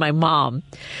Judy and my mom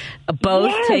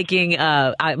both taking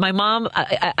my mom.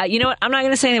 You know what? I'm not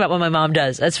going to say anything about what my mom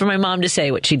does. That's for my mom to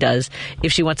say what she does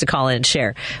if she wants to call in and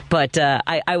share. But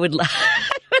I would love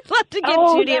to get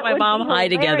Judy and my mom high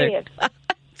together.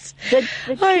 The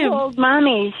two old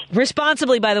mommies.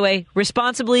 Responsibly, by the way.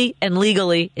 Responsibly and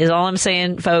legally is all I'm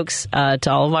saying, folks, to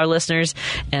all of our listeners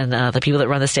and the people that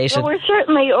run the station. Well, we're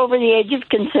certainly over the age of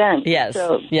consent. Yes.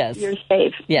 So yes. You're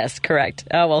safe. Yes, correct.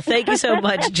 Oh, well, thank you so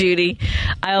much, Judy.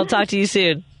 I'll talk to you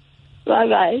soon.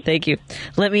 Bye-bye. Thank you.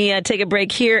 Let me take a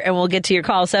break here, and we'll get to your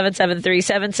call.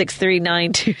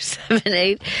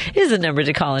 773-763-9278 is the number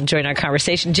to call and join our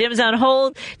conversation. Jim's on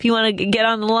hold. If you want to get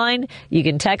on the line, you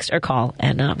can text or call,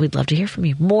 and we'd love to hear from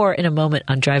you. More in a moment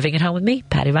on Driving It Home with me,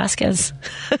 Patty Vasquez.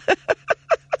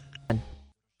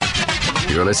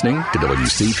 You're listening to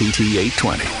WCPT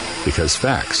 820, because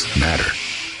facts matter.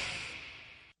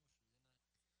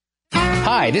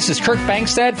 Hi, this is Kirk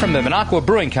Bangstad from the Minocqua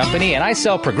Brewing Company, and I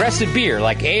sell progressive beer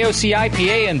like AOC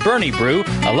IPA and Bernie Brew,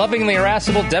 a lovingly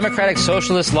irascible democratic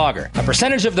socialist lager. A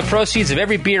percentage of the proceeds of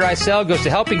every beer I sell goes to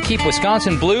helping keep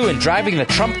Wisconsin blue and driving the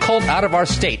Trump cult out of our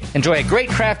state. Enjoy a great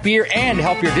craft beer and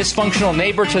help your dysfunctional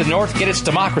neighbor to the north get its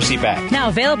democracy back. Now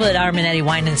available at Arminetti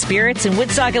Wine and Spirits in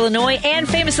Woodstock, Illinois, and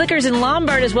Famous Liquors in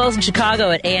Lombard, as well as in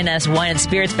Chicago at A&S Wine and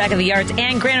Spirits, Back of the Yards,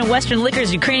 and Grand and Western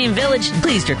Liquors, Ukrainian Village.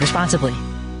 Please drink responsibly.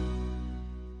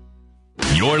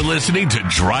 You're listening to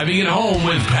Driving It Home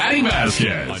with Patty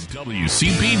Vasquez on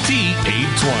WCPT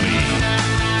 820.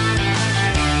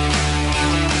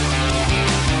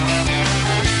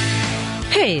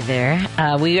 Hey there.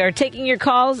 We are taking your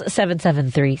calls,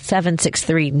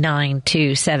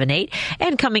 773-763-9278.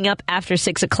 And coming up after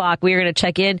 6 o'clock, we are going to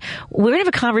check in. We're going to have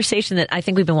a conversation that I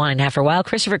think we've been wanting to have for a while.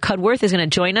 Christopher Cudworth is going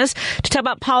to join us to talk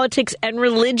about politics and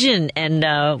religion and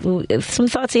some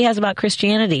thoughts he has about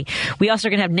Christianity. We also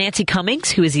are going to have Nancy Cummings,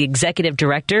 who is the executive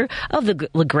director of the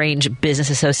LaGrange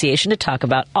Business Association, to talk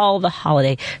about all the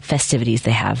holiday festivities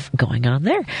they have going on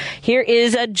there. Here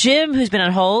is Jim, who's been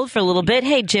on hold for a little bit.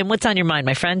 Hey, Jim, what's on your mind,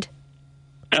 my friend?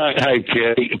 Hi,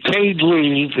 Patty. Paid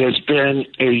leave has been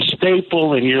a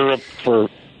staple in Europe for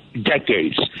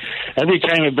decades. Every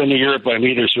time I've been to Europe, I'm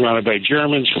either surrounded by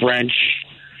Germans, French,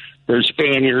 or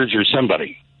Spaniards, or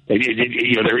somebody. They're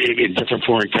in different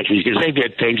foreign countries because they've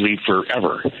had paid leave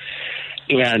forever.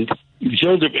 And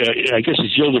I guess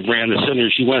it's Gilda Brand, the senator,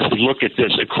 she wants to look at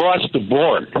this across the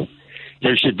board.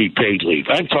 There should be paid leave.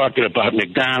 I'm talking about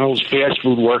McDonald's, fast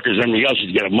food workers, everybody else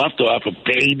should get a month off of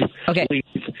paid leave.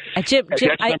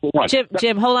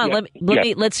 Jim, hold on.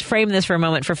 Let's frame this for a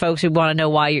moment for folks who want to know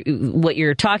what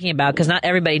you're talking about, because not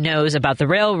everybody knows about the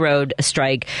railroad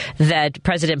strike that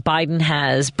President Biden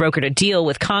has brokered a deal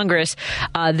with Congress.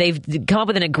 They've come up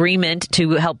with an agreement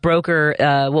to help broker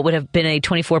what would have been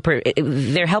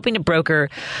they're helping to broker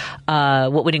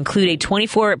what would include a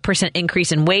 24%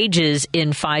 increase in wages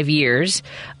in 5 years.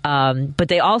 But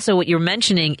they also, what you're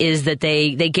mentioning is that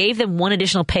they gave them one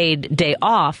additional paid day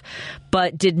off,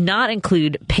 but did not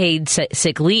include paid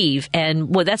sick leave.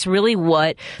 And that's really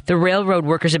what the railroad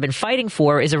workers have been fighting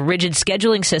for, is a rigid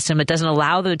scheduling system that doesn't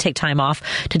allow them to take time off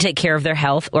to take care of their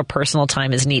health or personal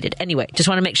time as needed. Anyway, just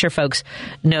want to make sure folks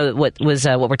know what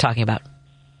we're talking about.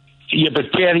 Yeah,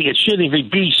 but Patty, it shouldn't even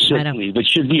be sick leave. It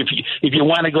should be if you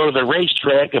want to go to the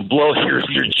racetrack and blow your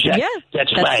check. Yeah,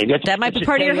 that's fine. That might be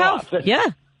part of your health. Yeah.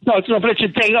 No, but it's a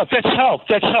day off.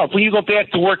 That's help. When you go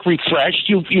back to work refreshed,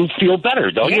 you feel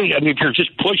better, don't you? I mean, if you're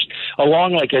just pushed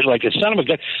along like a son of a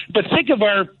gun. But think of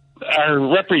our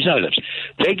representatives.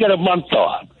 They get a month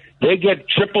off. They get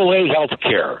AAA health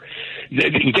care.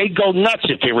 They'd go nuts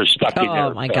if they were stuck in there.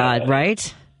 Oh my God!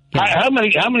 Right. Yeah. How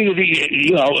many of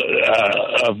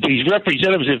of these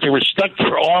representatives, if they were stuck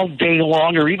for all day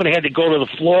long, or even had to go to the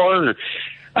floor,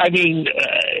 I know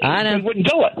they wouldn't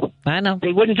do it. I know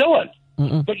they wouldn't do it.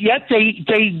 Mm-mm. But yet they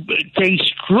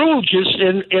Scrooge us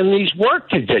in these work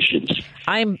conditions. This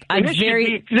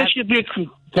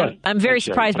I'm very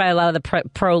surprised by a lot of the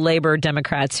pro-labor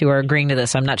Democrats who are agreeing to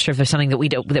this. I'm not sure if there's something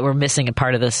that we're missing a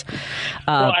part of this.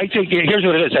 Well, I think here's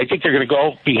what it is. I think they're going to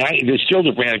go behind this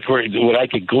Hildebrand, according to what I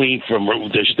could glean from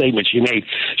the statement she made.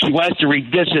 She wants to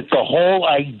revisit the whole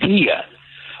idea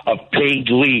of paid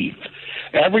leave.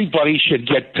 Everybody should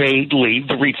get paid leave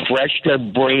to refresh their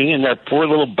brain and their poor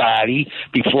little body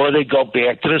before they go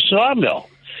back to the sawmill.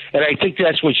 And I think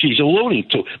that's what she's alluding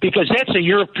to, because that's a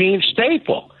European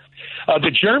staple.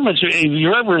 The Germans, if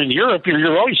you're ever in Europe,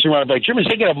 you're always surrounded by Germans.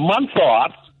 They get a month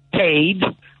off, paid,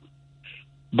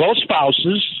 both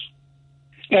spouses,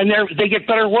 and they get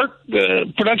better work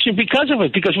production because of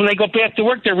it. Because when they go back to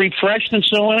work, they're refreshed and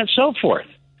so on and so forth.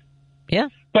 Yeah.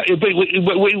 But we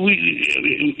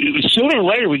sooner or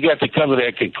later we got to come to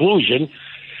that conclusion.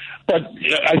 But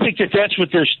I think that's what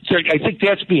I think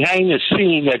that's behind the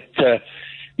scene that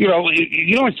you know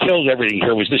what killed everything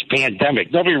here was this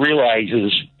pandemic. Nobody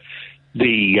realizes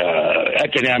the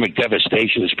economic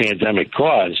devastation this pandemic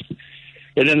caused.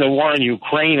 And then the war in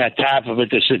Ukraine on top of it,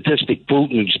 the sadistic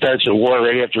Putin starts a war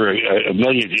right after a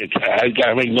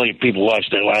million people lost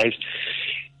their lives.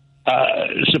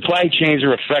 Supply chains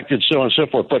are affected, so on and so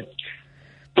forth. But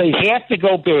they have to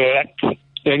go back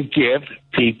and give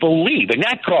people leave. And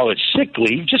not call it sick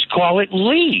leave, just call it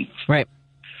leave. Right.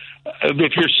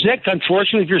 If you're sick,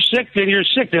 unfortunately, if you're sick, then you're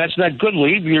sick. That's not good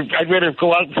leave. I'd rather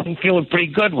go out feeling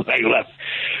pretty good when I left.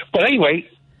 But anyway,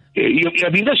 I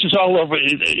mean, this is all over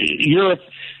Europe.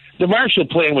 The Marshall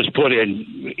Plan was put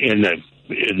in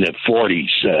the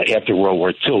 40s after World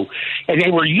War II, and they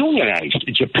were unionized.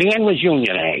 Japan was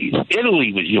unionized.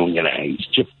 Italy was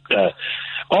unionized.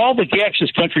 All the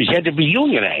Axis countries had to be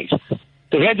unionized.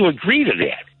 They had to agree to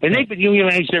that, and they've been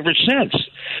unionized ever since.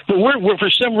 But we're for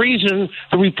some reason,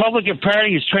 the Republican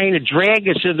Party is trying to drag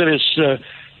us into this,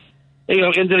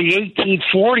 into the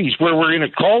 1840s, where we're in a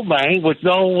coal mine with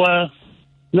no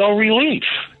relief.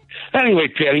 Anyway,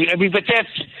 Patty, I mean, but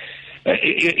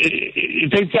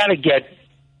they've got to get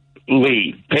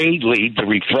leave, paid leave to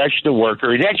refresh the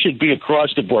worker. And that should be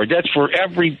across the board. That's for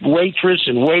every waitress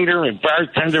and waiter and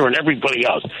bartender and everybody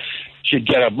else. Should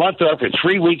get a month off or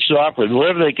 3 weeks off or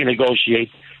whatever they can negotiate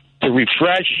to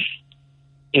refresh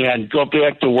and go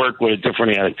back to work with a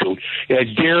different attitude.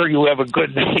 And dare you have a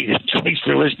good night. Thanks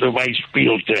for listening to my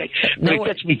spiel today. But it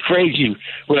gets me crazy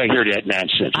when I hear that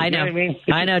nonsense. I know. You know what I mean?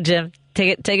 I know, Jim.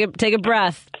 Take a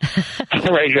breath. All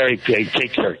right.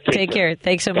 Take care. Take care.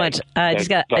 Thanks so much.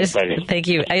 Thank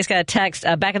you. I just got a text.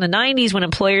 Back in the 90s, when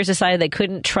employers decided they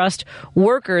couldn't trust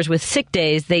workers with sick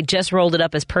days, they just rolled it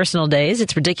up as personal days.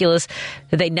 It's ridiculous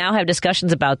that they now have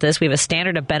discussions about this. We have a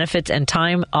standard of benefits and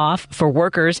time off for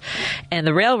workers, and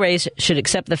the railways should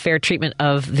accept the fair treatment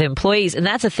of the employees. And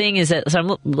that's the thing is that, so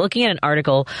I'm looking at an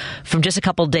article from just a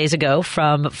couple of days ago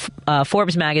from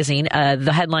Forbes magazine.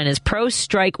 The headline is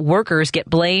 "Pro-Strike Workers Get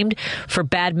Blamed for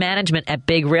Bad Management at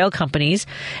Big Rail Companies."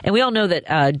 And we all know that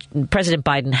President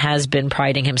Biden has been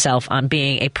priding himself on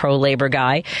being a pro-labor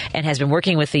guy and has been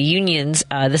working with the unions.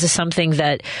 This is something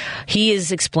that he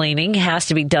is explaining has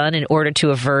to be done in order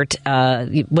to avert,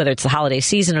 whether it's the holiday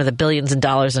season or the billions of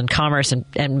dollars in commerce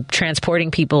and transporting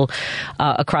people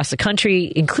across the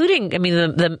country, including, I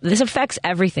mean, this affects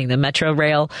everything, the Metro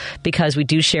Rail, because we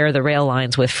do share the rail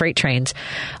lines with freight trains.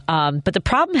 But the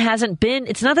problem hasn't been,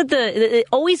 it's not that it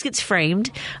always gets framed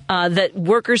that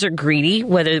workers are greedy,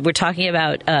 whether we're talking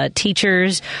about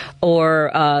teachers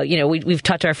or, we've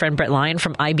talked to our friend Brett Lyon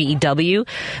from IBEW.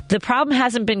 The problem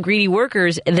hasn't been greedy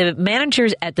workers. The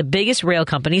managers at the biggest rail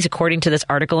companies, according to this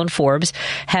article in Forbes,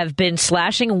 have been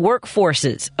slashing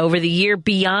workforces over the year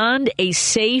beyond a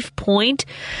safe point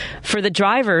for the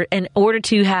driver in order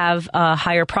to have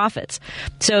higher profits.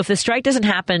 So if the strike doesn't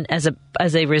happen as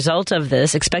a result of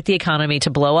this, expect the economy to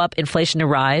blow up, inflation to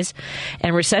rise,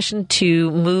 and recession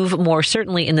to move more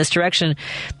certainly in this direction.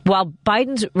 While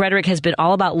Biden's rhetoric has been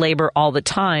all about labor all the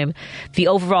time, the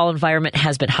overall environment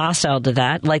has been hostile to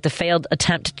that, like the failed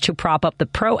attempt to prop up the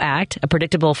PRO Act, a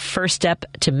predictable first step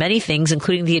to many things,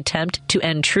 including the attempt to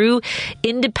end true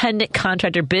independent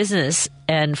contractor business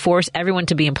and force everyone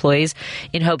to be employees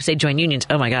in hopes they join unions.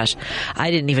 Oh my gosh,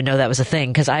 I didn't even know that was a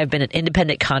thing because I have been an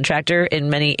independent contractor in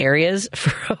many areas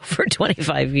for over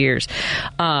 25 years.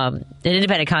 And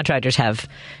independent contractors have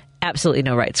absolutely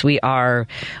no rights. We're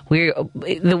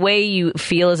the way you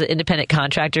feel as an independent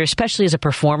contractor, especially as a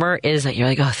performer, is that you're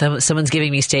like, oh, someone's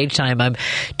giving me stage time. I'm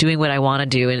doing what I want to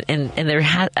do, and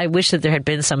I wish that there had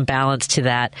been some balance to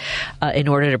that in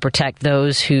order to protect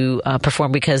those who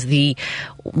perform, because the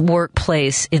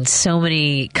workplace in so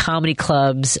many comedy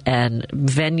clubs and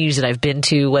venues that I've been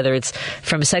to, whether it's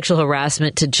from sexual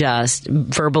harassment to just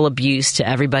verbal abuse to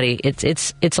everybody,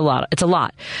 it's a lot. It's a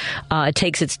lot. It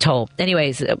takes its toll.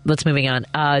 Anyways, let's moving on.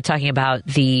 Talking about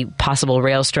the possible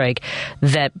rail strike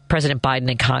that President Biden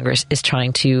and Congress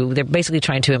they're basically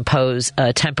trying to impose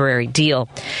a temporary deal.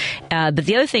 But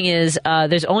the other thing is,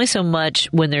 there's only so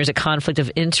much when there's a conflict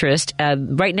of interest.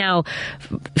 Right now,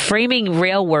 framing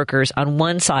rail workers on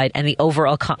one side and the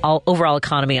overall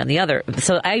economy on the other.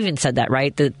 So I even said that,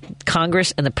 right? The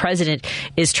Congress and the president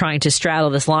is trying to straddle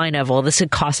this line of, well, this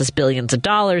could cost us billions of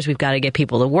dollars. We've got to get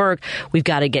people to work. We've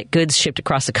got to get goods shipped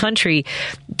across the country.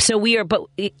 So we are.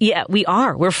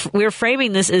 We're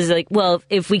framing this as like, well,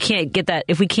 if we can't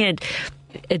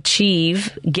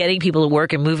achieve getting people to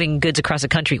work and moving goods across the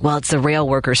country, well, it's the rail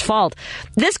workers' fault.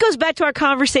 This goes back to our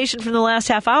conversation from the last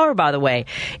half hour, by the way,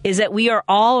 is that we are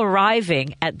all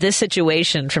arriving at this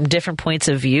situation from different points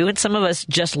of view, and some of us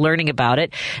just learning about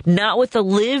it, not with the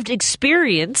lived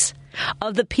experience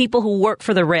of the people who work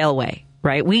for the railway.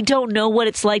 Right? We don't know what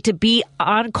it's like to be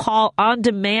on call, on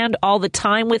demand all the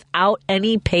time without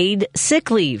any paid sick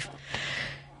leave.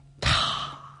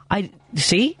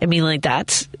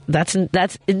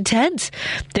 That's intense.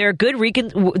 There are good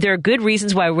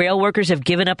reasons why rail workers have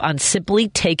given up on simply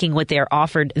taking what they are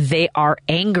offered. They are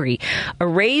angry. A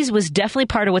raise was definitely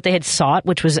part of what they had sought,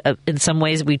 which was in some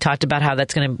ways we talked about how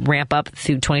that's going to ramp up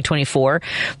through 2024.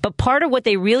 But part of what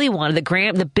they really wanted,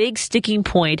 the big sticking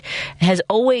point, has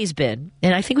always been,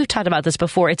 and I think we've talked about this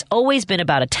before, it's always been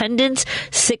about attendance,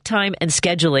 sick time, and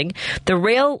scheduling. The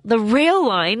rail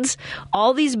lines,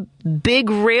 all these big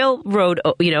railroad,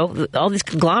 all these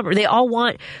conglomerates,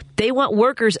 they want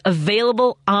workers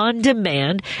available on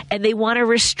demand, and they want to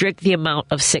restrict the amount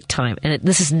of sick time. And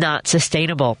this is not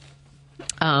sustainable.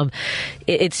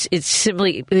 It's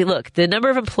simply, look, the number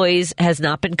of employees has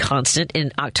not been constant.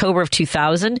 In October of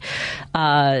 2000,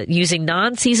 using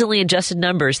non-seasonally adjusted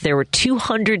numbers, there were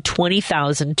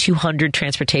 220,200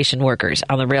 transportation workers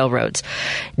on the railroads.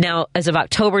 Now, as of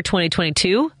October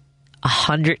 2022,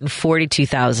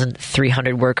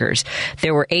 142,300 workers.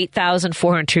 There were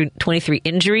 8,423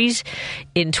 injuries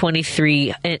in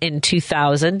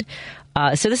 2000.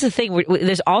 So this is the thing.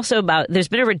 There's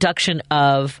been a reduction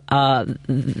of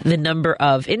the number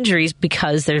of injuries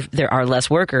because there are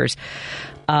less workers,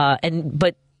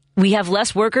 but we have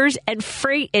less workers, and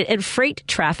freight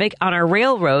traffic on our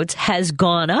railroads has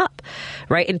gone up,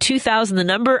 right? In 2000, the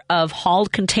number of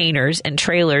hauled containers and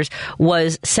trailers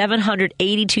was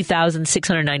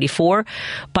 782,694.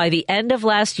 By the end of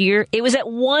last year, it was at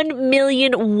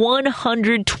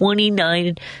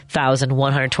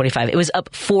 1,129,125. It was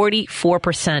up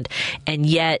 44%. And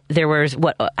yet there was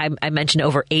I mentioned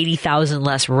over 80,000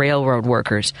 less railroad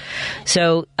workers.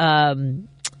 So,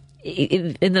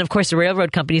 and then, of course, the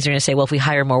railroad companies are going to say, well, if we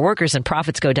hire more workers, then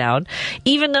profits go down,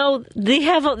 even though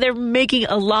they're making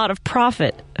a lot of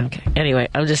profit. Okay. Anyway,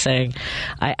 I'm just saying,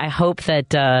 I hope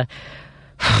that,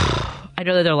 I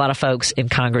know that there are a lot of folks in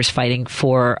Congress fighting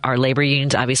for our labor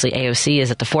unions. Obviously, AOC is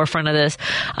at the forefront of this.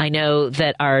 I know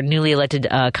that our newly elected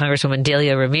Congresswoman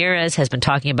Delia Ramirez has been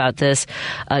talking about this.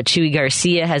 Chuy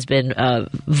Garcia has been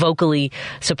vocally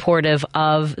supportive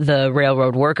of the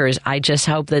railroad workers. I just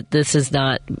hope that this is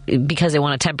not because they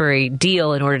want a temporary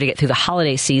deal in order to get through the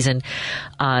holiday season.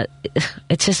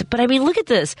 It's just, but I mean, look at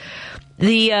this.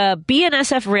 The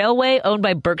BNSF Railway, owned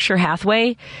by Berkshire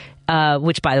Hathaway,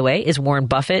 which, by the way, is Warren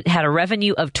Buffett, had a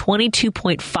revenue of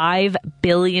 $22.5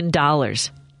 billion.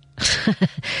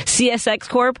 CSX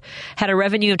Corp had a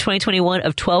revenue of 2021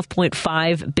 of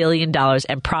 $12.5 billion,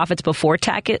 and profits before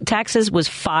taxes was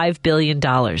 $5 billion.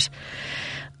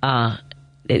 And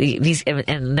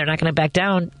they're not going to back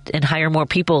down and hire more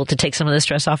people to take some of the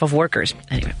stress off of workers.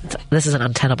 Anyway, this is an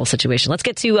untenable situation. Let's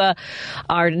get to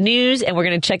our news, and we're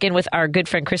going to check in with our good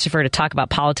friend Christopher to talk about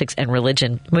politics and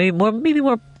religion. Maybe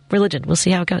more religion. We'll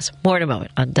see how it goes. More in a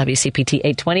moment on WCPT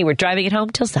 820. We're driving it home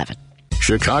till 7.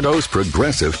 Chicago's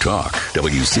Progressive Talk,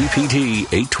 WCPT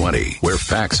 820, where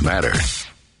facts matter.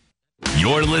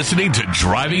 You're listening to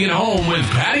Driving It Home with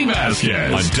Patty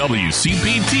Vasquez on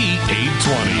WCPT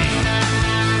 820.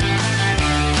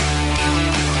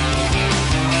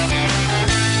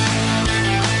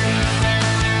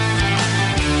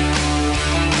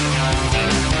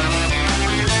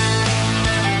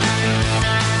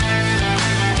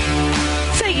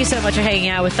 you so much for hanging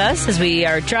out with us as we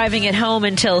are driving it home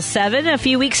until 7. A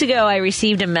few weeks ago, I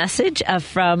received a message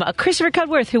from Christopher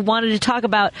Cudworth, who wanted to talk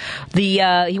about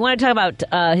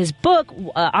his book,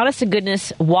 Honest to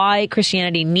Goodness, Why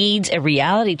Christianity Needs a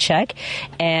Reality Check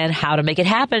and How to Make It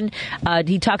Happen.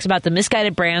 He talks about the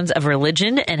misguided brands of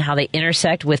religion and how they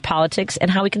intersect with politics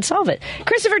and how we can solve it.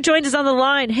 Christopher joins us on the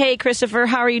line. Hey, Christopher,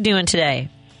 how are you doing today?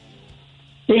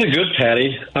 Really good,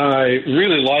 Patty. I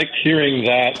really liked hearing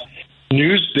that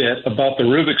news bit about the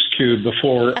Rubik's Cube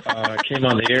before I came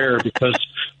on the air because,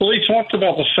 well, he talked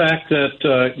about the fact that,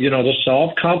 to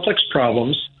solve complex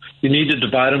problems, you need to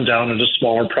divide them down into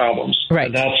smaller problems. Right.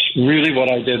 And that's really what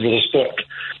I did with this book.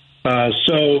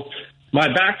 So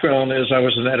my background is I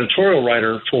was an editorial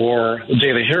writer for the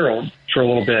Daily Herald for a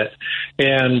little bit.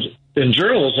 And in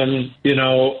journalism,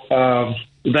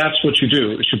 that's what you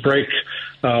do, is you break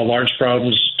large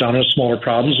problems down into smaller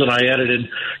problems. And I edited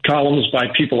columns by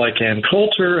people like Ann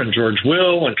Coulter and George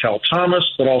Will and Cal Thomas,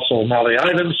 but also Molly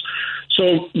Ivins.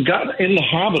 So got in the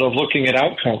habit of looking at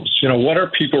outcomes. What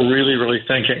are people really, really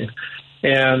thinking?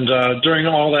 And during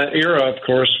all that era, of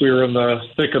course, we were in the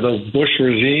thick of the Bush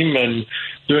regime and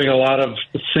doing a lot of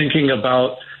thinking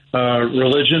about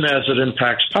religion as it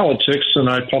impacts politics. And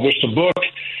I published a book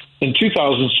in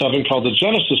 2007 called The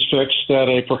Genesis Fix that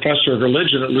a professor of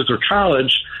religion at Luther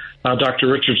College, Dr.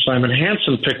 Richard Simon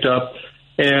Hansen, picked up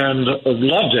and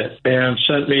loved it and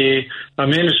sent me a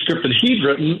manuscript that he'd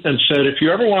written and said, if you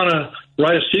ever want to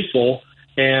write a sequel,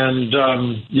 and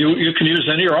you can use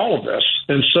any or all of this.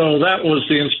 And so that was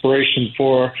the inspiration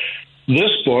for this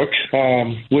book,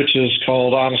 which is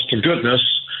called Honest to Goodness.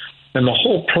 And the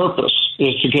whole purpose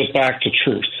is to get back to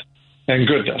truth and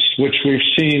goodness, which we've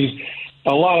seen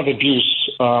a lot of abuse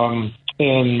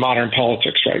in modern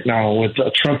politics right now with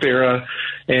the Trump era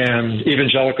and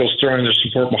evangelicals throwing their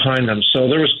support behind them. So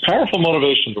there was powerful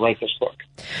motivation to write this book.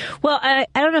 Well, I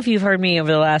don't know if you've heard me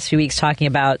over the last few weeks talking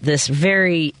about this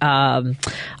very,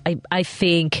 I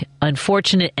think,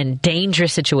 unfortunate and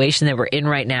dangerous situation that we're in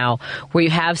right now, where you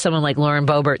have someone like Lauren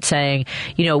Boebert saying,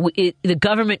 the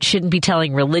government shouldn't be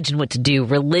telling religion what to do.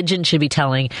 Religion should be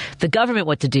telling the government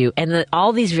what to do. And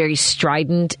all these very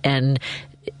strident and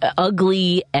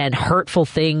ugly and hurtful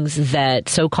things that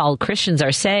so-called Christians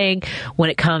are saying when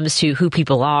it comes to who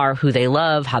people are, who they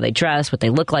love, how they dress, what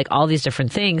they look like, all these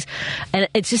different things. And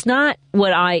it's just not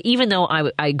what even though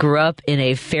I grew up in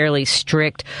a fairly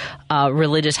strict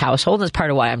religious household, and that's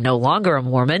part of why I'm no longer a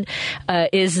Mormon,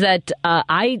 is that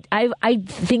I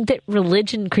think that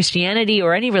religion, Christianity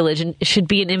or any religion, should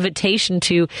be an invitation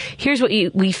to, here's what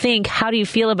we think, how do you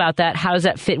feel about that, how does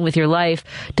that fit in with your life,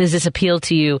 does this appeal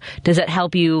to you, does that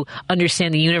help you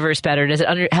understand the universe better, does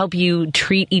it help you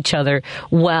treat each other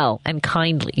well and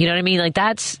kindly? You know what I mean? Like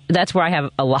that's where I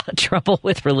have a lot of trouble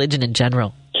with religion in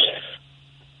general.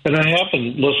 And I have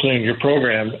been listening to your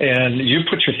program, and you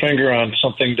put your finger on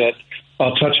something that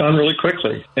I'll touch on really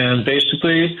quickly. And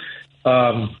basically,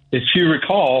 if you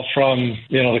recall from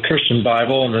the Christian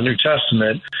Bible and the New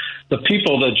Testament, the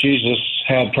people that Jesus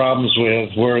had problems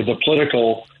with were the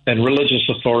political and religious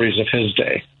authorities of his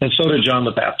day, and so did John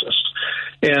the Baptist.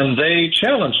 And they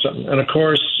challenged him. And, of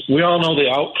course, we all know the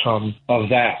outcome of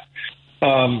that.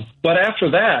 But after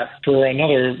that, for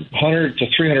another 100 to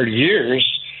 300 years,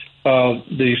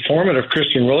 the formative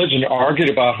Christian religion argued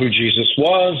about who Jesus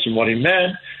was and what he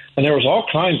meant, and there was all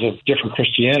kinds of different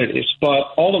Christianities.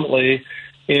 But ultimately,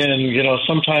 in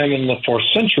sometime in the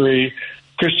 4th century,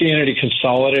 Christianity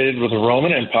consolidated with the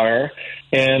Roman Empire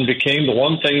and became the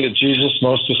one thing that Jesus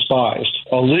most despised: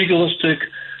 a legalistic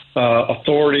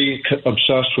authority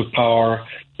obsessed with power,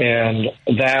 and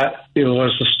that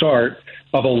was the start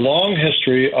of a long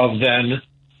history of then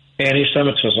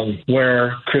anti-Semitism,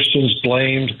 where Christians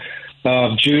blamed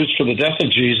Jews for the death of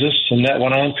Jesus, and that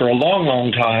went on for a long,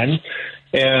 long time,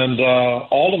 and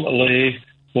ultimately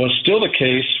was still the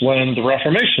case when the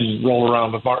Reformation rolled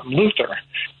around with Martin Luther.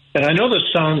 And I know this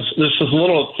is a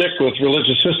little thick with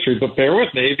religious history, but bear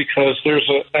with me because there's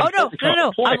a... Oh,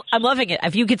 no. I'm loving it.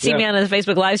 If you could see me on the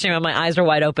Facebook live stream, my eyes are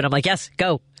wide open. I'm like, yes,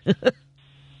 go.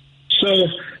 So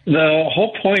the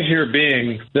whole point here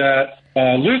being that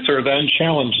Luther then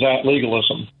challenged that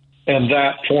legalism and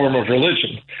that form of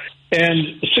religion,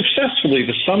 and successfully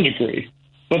to some degree.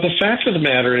 But the fact of the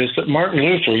matter is that Martin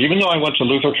Luther, even though I went to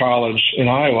Luther College in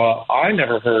Iowa, I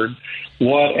never heard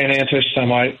what an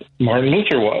anti-Semite Martin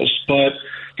Luther was. But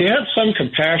he had some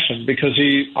compassion because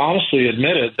he honestly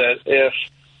admitted that if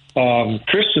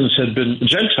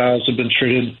Gentiles had been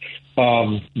treated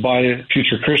by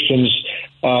future Christians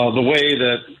the way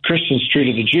that Christians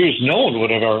treated the Jews, no one would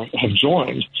have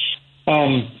joined.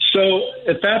 So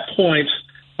at that point,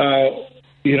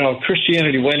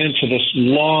 Christianity went into this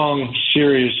long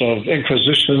series of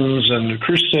inquisitions and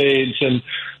crusades, and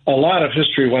a lot of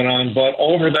history went on. But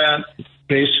over that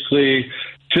basically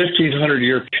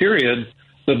 1,500-year period,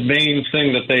 the main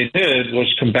thing that they did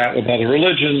was combat with other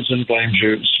religions and blame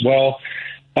Jews. Well,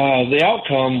 the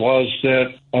outcome was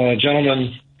that a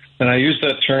gentleman, and I use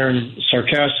that term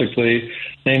sarcastically,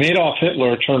 named Adolf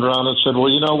Hitler, turned around and said,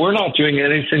 well, we're not doing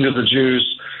anything to the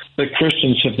Jews that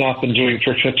Christians have not been doing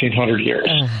for 1,500 years.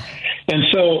 And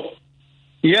so,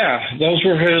 those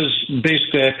were his,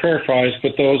 basically I paraphrase,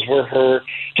 but those were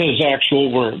his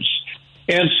actual words.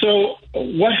 And so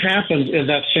what happened in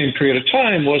that same period of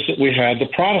time was that we had the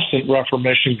Protestant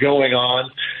Reformation going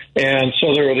on. And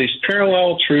so there were these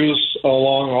parallel truths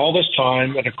along all this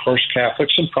time. And of course,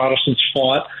 Catholics and Protestants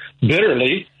fought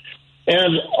bitterly.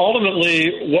 And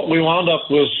ultimately, what we wound up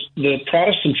was that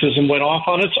Protestantism went off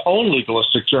on its own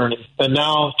legalistic journey. And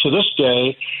now, to this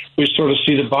day, we sort of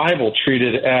see the Bible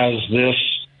treated as this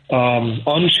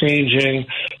unchanging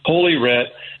holy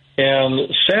writ. And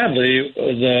sadly,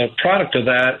 the product of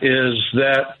that is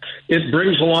that it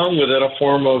brings along with it a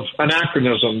form of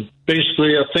anachronism,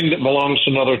 basically a thing that belongs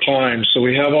to another time. So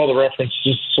we have all the references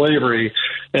to slavery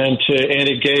and to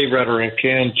anti-gay rhetoric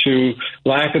and to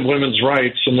lack of women's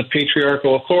rights and the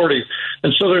patriarchal authority.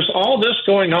 And so there's all this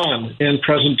going on in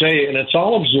present day, and it's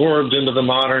all absorbed into the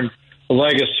modern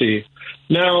legacy.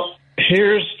 Now,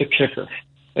 here's the kicker.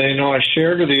 I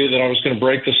shared with you that I was going to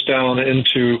break this down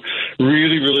into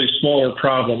really, really smaller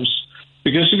problems.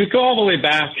 Because if you go all the way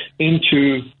back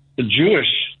into the Jewish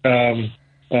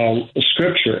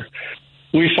scripture,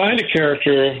 we find a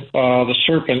character, the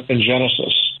serpent in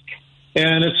Genesis.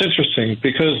 And it's interesting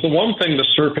because the one thing the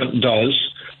serpent does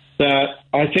that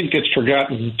I think gets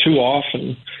forgotten too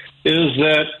often is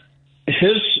that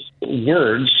his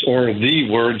words, or the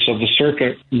words of the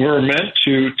serpent, were meant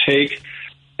to take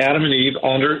Adam and Eve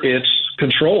under its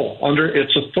control, under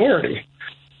its authority.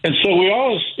 And so we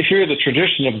always hear the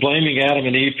tradition of blaming Adam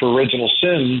and Eve for original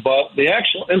sin, but the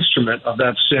actual instrument of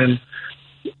that sin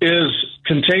is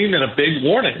contained in a big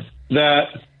warning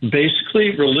that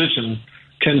basically religion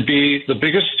can be the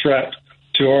biggest threat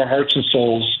to our hearts and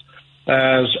souls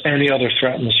as any other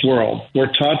threat in this world.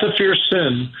 We're taught to fear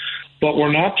sin, but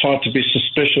we're not taught to be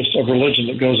suspicious of religion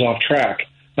that goes off track.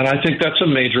 And I think that's a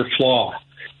major flaw.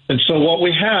 And so what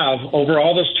we have over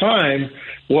all this time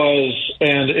was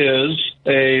and is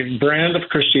a brand of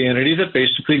Christianity that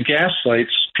basically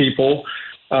gaslights people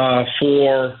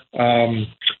for,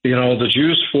 the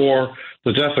Jews for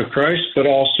the death of Christ, but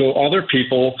also other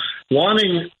people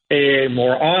wanting a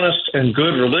more honest and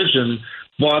good religion,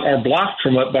 but are blocked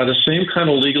from it by the same kind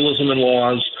of legalism and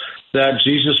laws that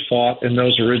Jesus fought in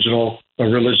those original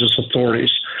religious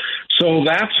authorities. So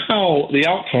that's how the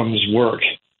outcomes work.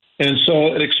 And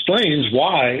so it explains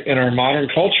why in our modern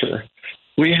culture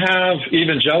we have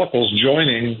evangelicals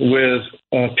joining with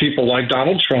people like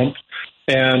Donald Trump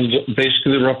and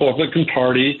basically the Republican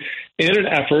Party in an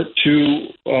effort to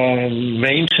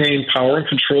maintain power and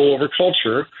control over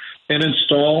culture and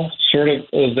install sort of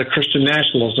the Christian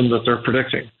nationalism that they're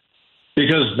predicting.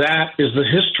 Because that is the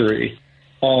history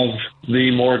of the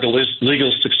more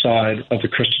legalistic side of the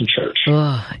Christian church.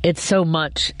 Oh, it's so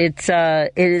much. It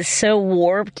is so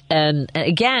warped. And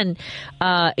again,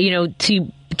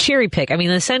 to cherry pick. I mean,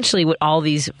 essentially what all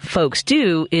these folks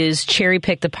do is cherry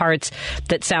pick the parts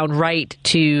that sound right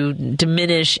to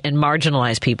diminish and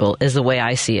marginalize people is the way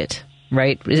I see it.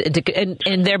 Right.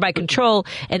 And thereby control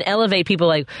and elevate people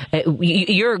like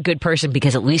you're a good person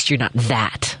because at least you're not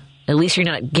that. At least you're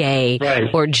not gay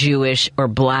or Jewish or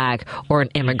black or an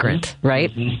immigrant, right?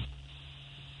 Mm-hmm.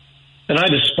 And I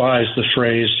despise the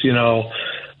phrase,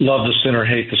 love the sinner,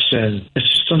 hate the sin. It's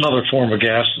just another form of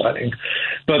gaslighting.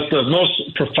 But the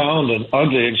most profound and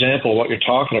ugly example of what you're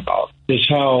talking about is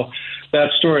how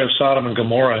that story of Sodom and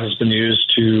Gomorrah has been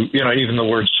used to, even the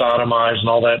word sodomize and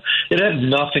all that. It had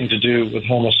nothing to do with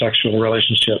homosexual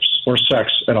relationships or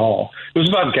sex at all. It was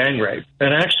about gang rape.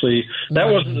 And actually, that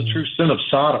wasn't the true sin of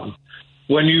Sodom.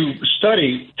 When you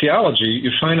study theology,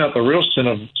 you find out the real sin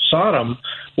of Sodom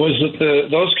was that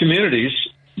those communities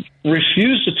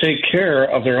refused to take care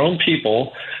of their own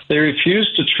people. They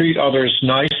refused to treat others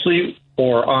nicely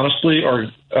or honestly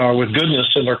or with goodness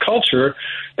in their culture,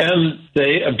 and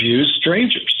they abused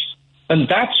strangers. And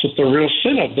that's what the real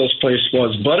sin of this place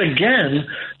was. But again,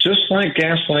 just like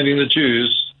gaslighting the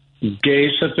Jews,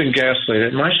 gays have been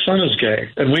gaslighted. My son is gay,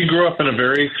 and we grew up in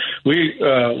we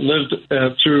lived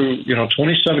through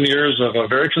 27 years of a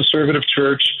very conservative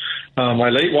church. My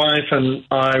late wife and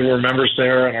I were members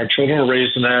there, and our children were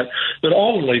raised in that. But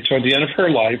ultimately, toward the end of her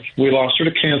life, we lost her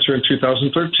to cancer in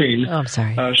 2013. Oh, I'm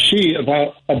sorry. She,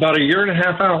 about a year and a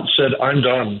half out, said, "I'm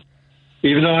done.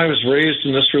 Even though I was raised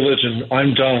in this religion,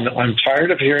 I'm done. I'm tired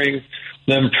of hearing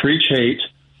them preach hate."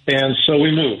 And so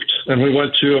we moved, and we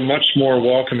went to a much more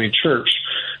welcoming church.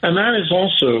 And that is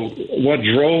also what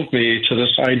drove me to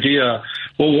this idea,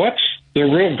 well, what's the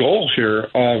real goal here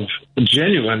of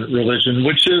genuine religion,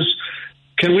 which is,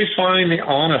 can we find the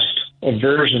honest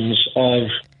versions of,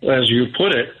 as you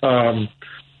put it,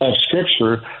 of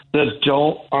Scripture that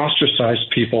don't ostracize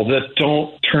people, that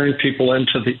don't turn people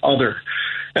into the other?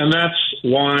 And that's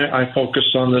why I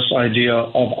focused on this idea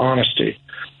of honesty,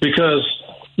 because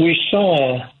we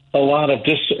saw a lot of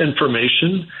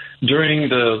disinformation during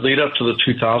the lead up to the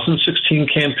 2016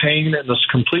 campaign, and this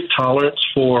complete tolerance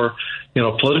for,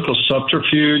 political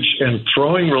subterfuge and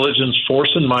throwing religion's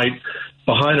force and might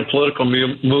behind a political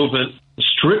movement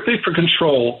strictly for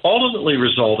control, ultimately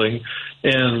resulting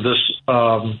in this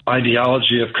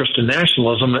ideology of Christian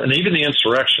nationalism and even the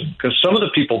insurrection, because some of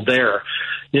the people there,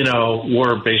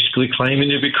 were basically claiming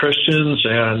to be Christians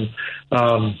and,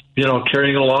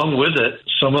 carrying along with it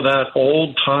some of that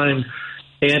old-time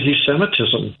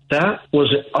anti-Semitism. That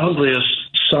was the ugliest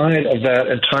side of that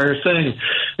entire thing.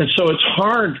 And so it's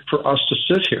hard for us to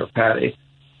sit here, Patty,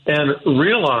 and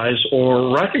realize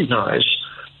or recognize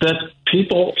that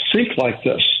people think like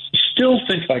this, still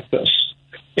think like this.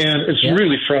 And it's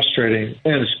really frustrating,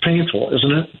 and it's painful,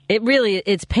 isn't it?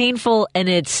 It's painful, and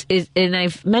and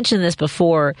I've mentioned this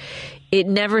before, it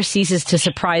never ceases to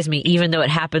surprise me, even though it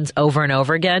happens over and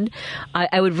over again.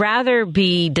 I would rather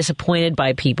be disappointed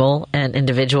by people and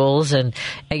individuals, and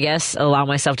I guess allow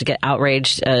myself to get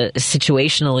outraged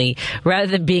situationally, rather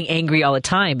than being angry all the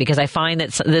time, because I find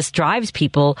that this drives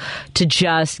people to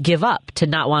just give up, to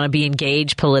not want to be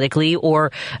engaged politically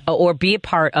or be a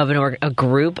part of a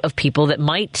group of people that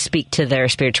might speak to their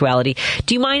spirituality.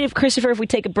 Do you mind, Christopher, if we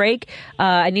take a break?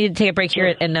 I need to take a break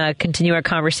here and continue our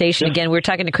conversation. Again, we're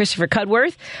talking to Christopher Cudworth.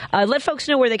 Let folks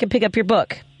know where they can pick up your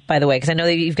book, by the way, because I know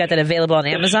that you've got that available on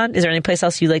Amazon. Is there any place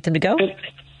else you'd like them to go?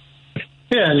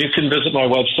 Yeah, and you can visit my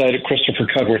website at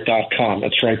ChristopherCudworth.com.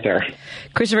 It's right there.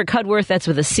 Christopher Cudworth, that's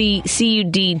with a C,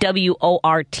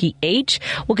 Cudworth.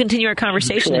 We'll continue our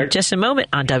conversation in just a moment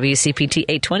on WCPT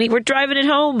 820. We're driving it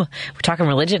home. We're talking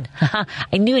religion.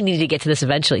 I knew I needed to get to this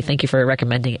eventually. Thank you for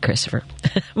recommending it, Christopher.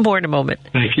 More in a moment.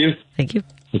 Thank you. Thank you.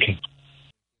 Okay.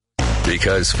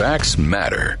 Because facts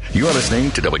matter. You are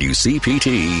listening to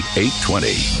WCPT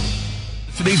 820.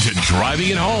 Listening to Driving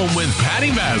It Home with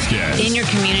Patty Vasquez. In your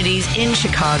communities, in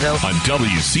Chicago. On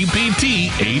WCPT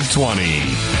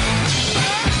 820.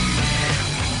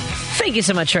 Thank you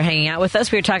so much for hanging out with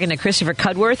us. We were talking to Christopher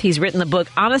Cudworth. He's written the book,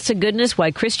 Honest to Goodness,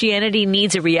 Why Christianity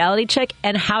Needs a Reality Check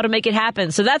and How to Make It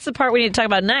Happen. So that's the part we need to talk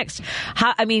about next.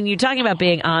 You're talking about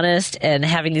being honest and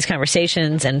having these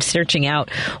conversations and searching out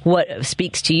what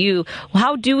speaks to you.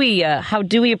 How do we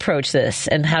approach this,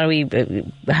 and how do we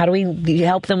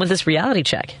help them with this reality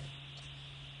check?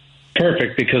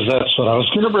 Perfect, because that's what I was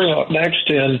going to bring up next.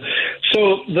 And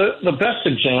so the best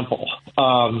example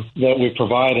that we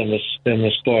provide in this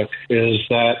book is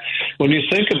that when you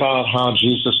think about how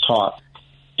Jesus taught,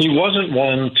 he wasn't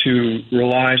one to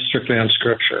rely strictly on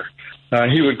Scripture.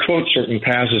 He would quote certain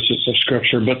passages of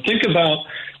Scripture, but think about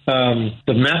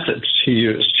the methods he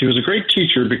used. He was a great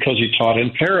teacher because he taught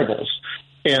in parables.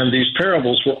 And these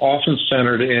parables were often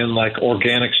centered in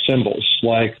organic symbols,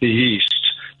 like the yeast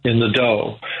in the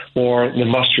dough or the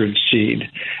mustard seed.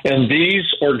 And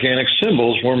these organic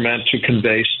symbols were meant to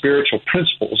convey spiritual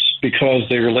principles because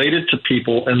they related to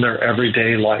people in their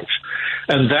everyday life.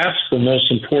 And that's the most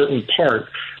important part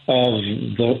of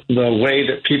the way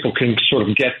that people can sort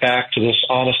of get back to this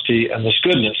honesty and this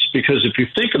goodness. Because if you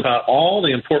think about all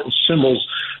the important symbols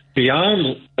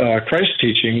beyond Christ's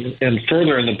teaching and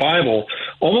further in the Bible,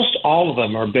 almost all of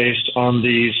them are based on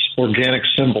these organic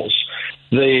symbols.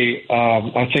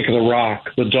 I think of the rock,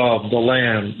 the dove, the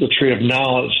lamb, the tree of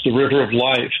knowledge, the river of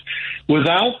life.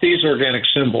 Without these organic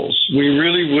symbols, we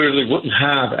really wouldn't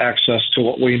have access to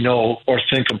what we know or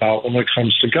think about when it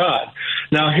comes to God.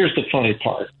 Now, here's the funny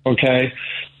part, okay?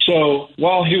 So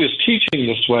while he was teaching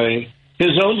this way,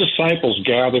 his own disciples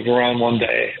gathered around one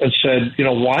day and said,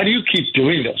 why do you keep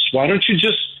doing this? Why don't you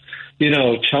just,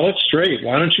 tell it straight?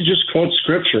 Why don't you just quote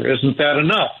Scripture? Isn't that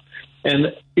enough?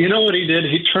 And you know what he did?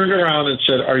 He turned around and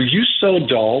said, are you so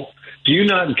dull? Do you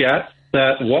not get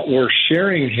that what we're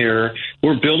sharing here,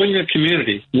 we're building a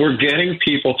community. We're getting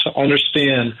people to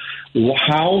understand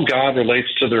how God relates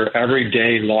to their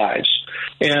everyday lives.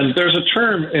 And there's a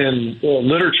term in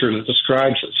literature that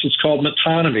describes this. It's called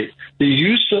metonymy, the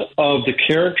use of the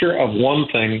character of one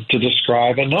thing to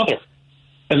describe another.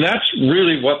 And that's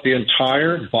really what the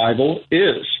entire Bible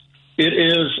is. It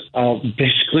is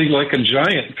basically like a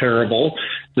giant parable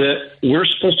that we're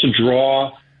supposed to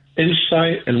draw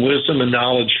insight and wisdom and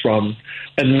knowledge from,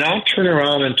 and not turn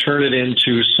around and turn it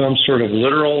into some sort of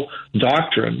literal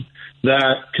doctrine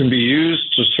that can be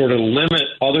used to sort of limit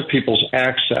other people's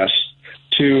access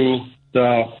to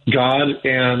God.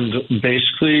 And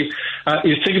basically,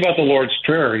 you think about the Lord's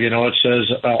Prayer, it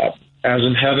says, as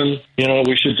in heaven,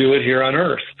 we should do it here on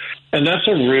earth. And that's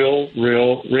a real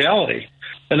reality.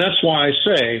 And that's why I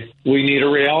say we need a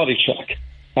reality check.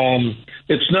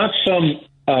 It's not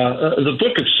the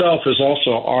book itself is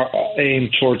also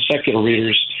aimed towards secular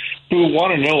readers who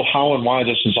want to know how and why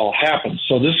this has all happened.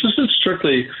 So this isn't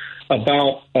strictly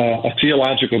about a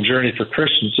theological journey for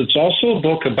Christians. It's also a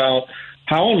book about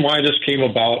how and why this came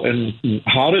about and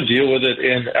how to deal with it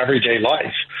in everyday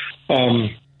life.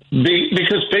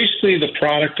 Because basically the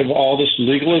product of all this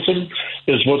legalism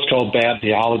is what's called bad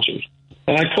theology.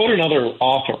 And I quote another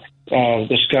author,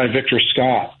 this guy, Victor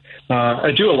Scott.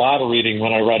 I do a lot of reading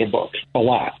when I write a book, a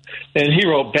lot. And he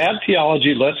wrote, bad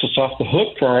theology lets us off the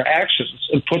hook for our actions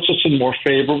and puts us in more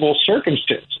favorable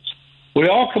circumstances. We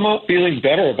all come out feeling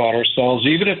better about ourselves,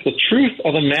 even if the truth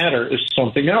of the matter is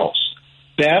something else.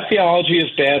 Bad theology is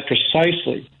bad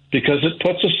precisely because it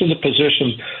puts us in the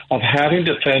position of having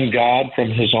to defend God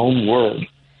from his own word.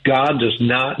 God does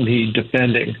not need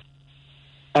defending.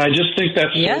 I just think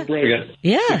that's so brilliant.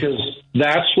 Yeah. Because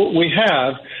that's what we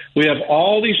have. We have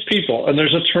all these people, and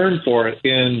there's a term for it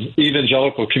in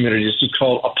evangelical communities. It's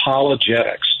called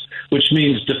apologetics, which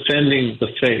means defending the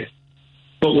faith.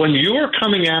 But when you are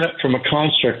coming at it from a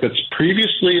construct that's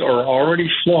previously or already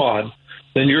flawed,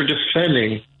 then you're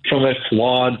defending from a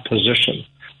flawed position.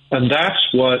 And that's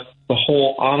what the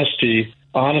whole honest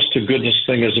to goodness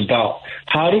thing is about.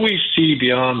 How do we see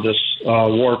beyond this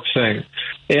warped thing?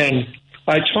 And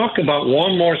I talk about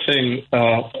one more thing.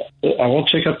 I won't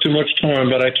take up too much time,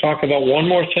 but I talk about one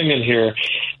more thing in here.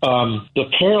 The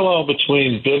parallel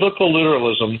between biblical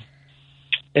literalism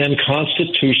and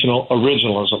constitutional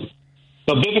originalism.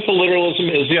 Now, biblical literalism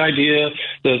is the idea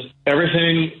that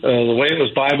everything, the way the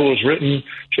Bible was written,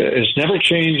 is never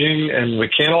changing, and we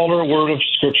can't alter a word of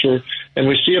Scripture. And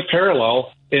we see a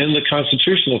parallel in the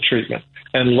constitutional treatment.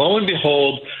 And lo and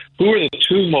behold, who are the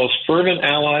two most fervent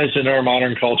allies in our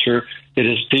modern culture? It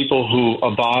is people who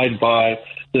abide by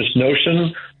this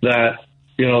notion that,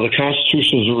 the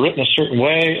Constitution is written a certain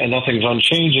way and nothing's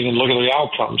unchanging, and look at the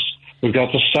outcomes. We've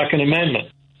got the Second Amendment,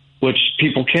 which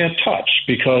people can't touch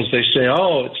because they say,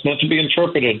 it's meant to be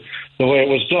interpreted the way it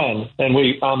was done. And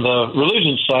we, on the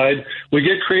religion side, we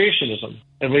get creationism,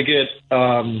 and we get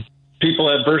people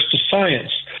adverse to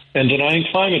science and denying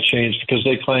climate change because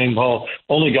they claim,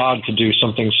 only God could do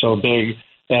something so big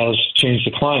as change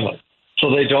the climate. So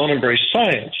they don't embrace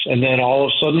science. And then all of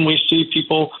a sudden we see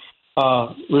people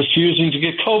refusing to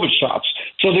get COVID shots.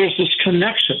 So there's this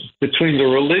connection between the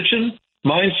religion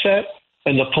mindset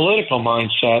and the political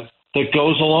mindset that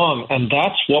goes along. And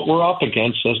that's what we're up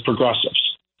against as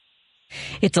progressives.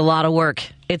 It's a lot of work.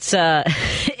 It's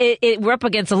we're up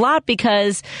against a lot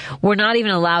because we're not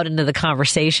even allowed into the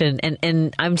conversation.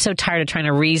 And I'm so tired of trying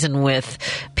to reason with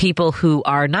people who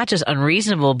are not just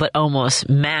unreasonable, but almost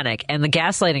manic. And the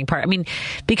gaslighting part,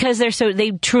 because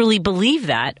they truly believe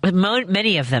that.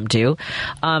 Many of them do.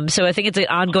 So I think it's an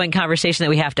ongoing conversation that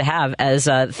we have to have as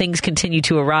things continue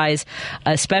to arise,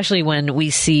 especially when we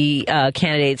see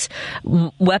candidates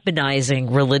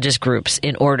weaponizing religious groups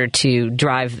in order to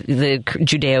drive the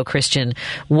Judeo-Christian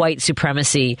white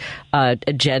supremacy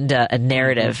agenda and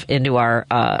narrative into our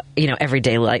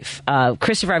everyday life.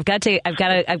 Christopher, I've got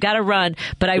to run,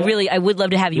 but I would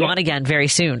love to have you on again very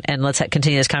soon, and let's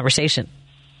continue this conversation.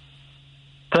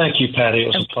 Thank you, Patty. It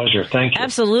was a pleasure. Thank you.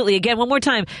 Absolutely. Again, one more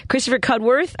time, Christopher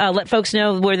Cudworth. Let folks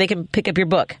know where they can pick up your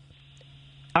book.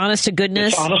 Honest to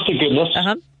Goodness. It's Honest to Goodness.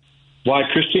 Why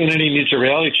Christianity Needs a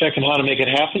Reality Check and How to Make It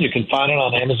Happen. You can find it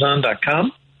on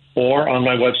Amazon.com. or on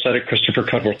my website at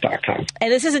ChristopherCudworth.com.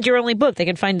 And this isn't your only book. They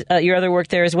can find your other work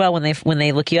there as well when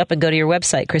they look you up and go to your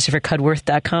website,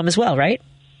 ChristopherCudworth.com as well, right?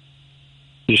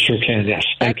 You sure can, yes.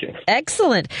 Thank you.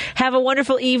 Excellent. Have a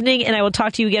wonderful evening, and I will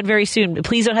talk to you again very soon.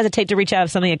 Please don't hesitate to reach out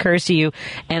if something occurs to you,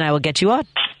 and I will get you on.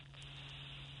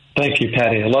 Thank you,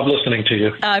 Patty. I love listening to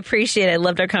you. I appreciate it. I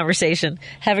loved our conversation.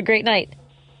 Have a great night.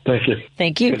 Thank you.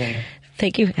 Thank you. Good night.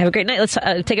 Thank you. Have a great night. Let's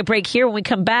take a break here. When we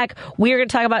come back, we are going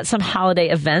to talk about some holiday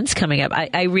events coming up.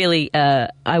 I really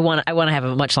I want to have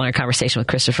a much longer conversation with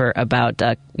Christopher about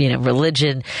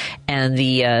religion and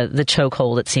the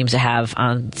chokehold it seems to have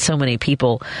on so many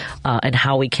people, and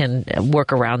how we can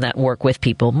work around that, work with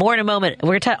people. More in a moment.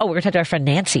 We're going to talk to our friend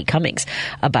Nancy Cummings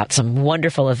about some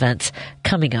wonderful events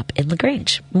coming up in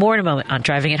LaGrange. More in a moment on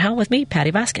Driving It Home with me,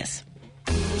 Patty Vasquez.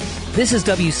 This is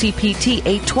WCPT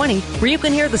 820, where you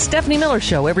can hear the Stephanie Miller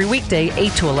Show every weekday,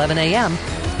 8 to 11 a.m.,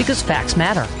 because facts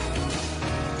matter.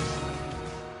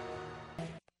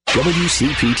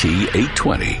 WCPT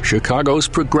 820, Chicago's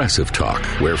progressive talk,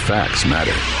 where facts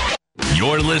matter.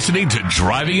 You're listening to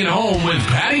Driving It Home with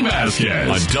Patty Vasquez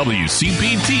on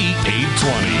WCPT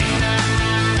 820.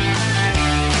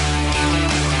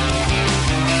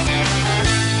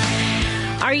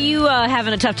 Are you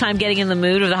having a tough time getting in the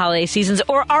mood of the holiday seasons,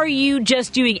 or are you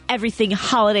just doing everything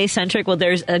holiday-centric? Well,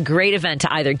 there's a great event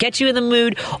to either get you in the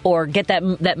mood or get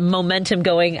that momentum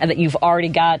going that you've already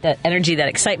got, that energy, that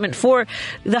excitement for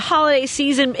the holiday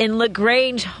season in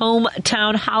LaGrange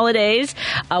Hometown Holidays.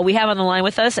 We have on the line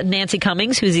with us Nancy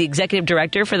Cummings, who's the executive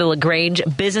director for the LaGrange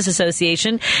Business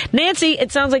Association. Nancy,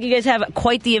 it sounds like you guys have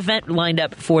quite the event lined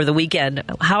up for the weekend.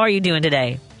 How are you doing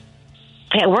today?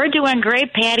 We're doing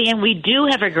great, Patty, and we do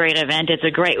have a great event. It's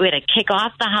a great way to kick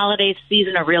off the holiday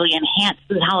season or really enhance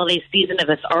the holiday season if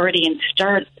it's already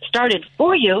started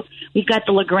for you. We've got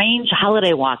the LaGrange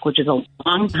Holiday Walk, which is a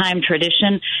long-time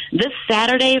tradition, this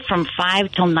Saturday from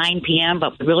 5 till 9 p.m.,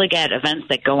 but we really got events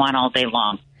that go on all day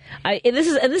long. This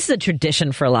is a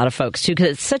tradition for a lot of folks, too,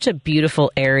 because it's such a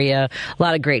beautiful area, a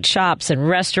lot of great shops and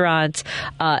restaurants,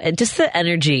 and just the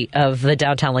energy of the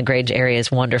downtown LaGrange area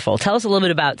is wonderful. Tell us a little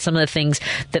bit about some of the things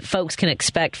that folks can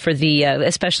expect for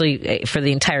especially for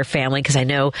the entire family, because I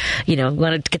know, we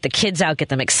want to get the kids out, get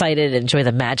them excited, enjoy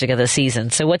the magic of the season.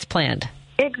 So what's planned?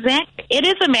 Exactly. It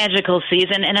is a magical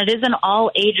season, and it is an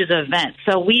all-ages event.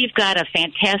 So we've got a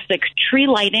fantastic tree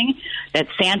lighting that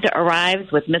Santa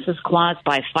arrives with Mrs. Claus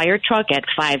by fire truck at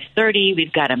 5:30.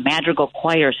 We've got a madrigal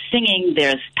choir singing.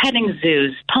 There's petting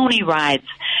zoos, pony rides,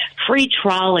 free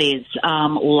trolleys,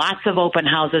 lots of open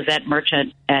houses at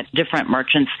different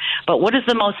merchants. But what is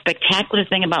the most spectacular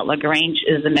thing about LaGrange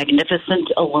is the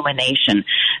magnificent illumination.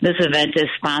 This event is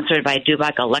sponsored by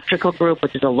Dubach Electrical Group,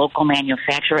 which is a local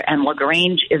manufacturer, and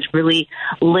LaGrange is really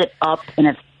lit up in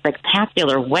a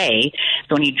spectacular way.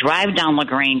 So when you drive down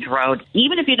LaGrange Road,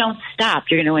 even if you don't stop,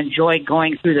 you're going to enjoy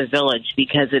going through the village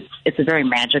because it's a very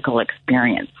magical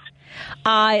experience.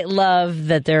 I love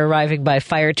that they're arriving by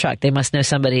fire truck. They must know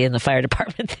somebody in the fire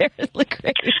department there in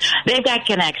LaGrange. They've got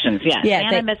connections, yes. Yeah,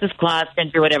 Santa and Mrs. Claus can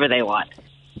do whatever they want.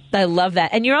 I love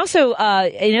that. And you're also,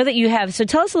 I know that you have, so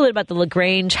tell us a little bit about the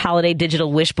LaGrange Holiday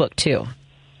Digital Wish Book, too.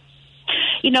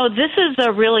 This is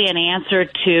really an answer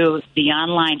to the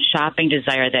online shopping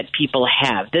desire that people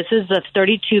have. This is a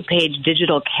 32-page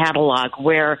digital catalog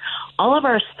where all of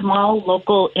our small,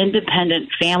 local, independent,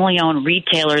 family-owned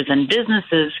retailers and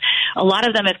businesses, a lot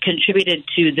of them have contributed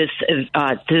to this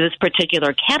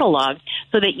particular catalog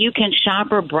so that you can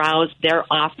shop or browse their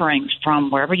offerings from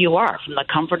wherever you are, from the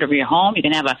comfort of your home. You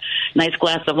can have a nice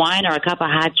glass of wine or a cup of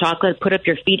hot chocolate, put up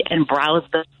your feet, and browse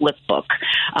the flip book.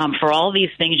 For all these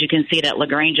things, you can see it at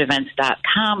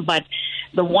LaGrangeEvents.com, but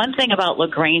the one thing about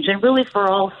LaGrange, and really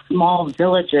for all small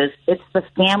villages, it's the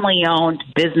family-owned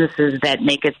businesses that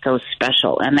make it so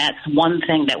special. And that's one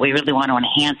thing that we really want to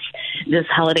enhance this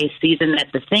holiday season,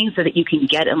 that the things that you can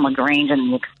get in LaGrange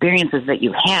and the experiences that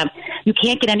you have, you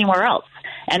can't get anywhere else.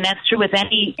 And that's true with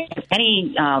any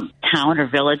town or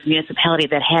village, municipality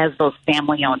that has those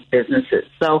family-owned businesses.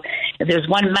 So if there's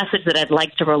one message that I'd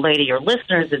like to relay to your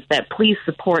listeners, is that please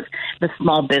support the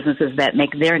small businesses that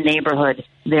make their neighborhood,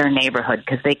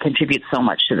 because they contribute so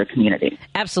much to the community.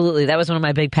 Absolutely. That was one of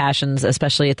my big passions,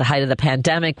 especially at the height of the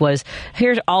pandemic, was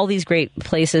here's all these great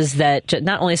places that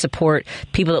not only support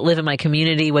people that live in my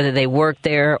community, whether they work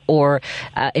there or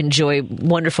enjoy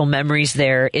wonderful memories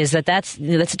there, is that's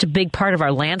such a big part of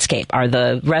our landscape, are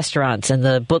the restaurants and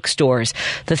the bookstores,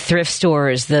 the thrift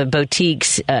stores, the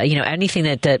boutiques, anything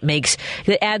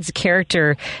that adds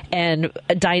character and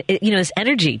this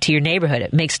energy to your neighborhood.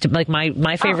 It makes, like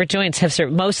my favorite joints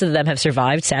most of them have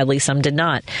survived. Sadly, some did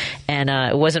not. And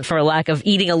it wasn't for a lack of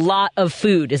eating a lot of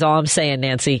food, is all I'm saying,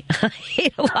 Nancy. I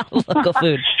ate a lot of local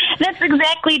food. That's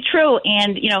exactly true.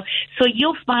 And, so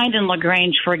you'll find in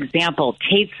LaGrange, for example,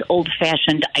 Tate's Old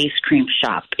Fashioned Ice Cream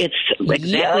Shop. It's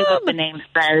exactly what the name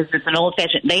says. It's an old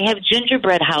fashioned. They have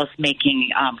gingerbread house making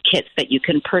kits that you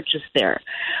can purchase there.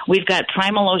 We've got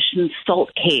Primal Ocean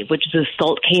Salt Cave, which is a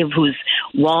salt cave whose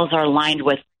walls are lined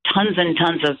with tons and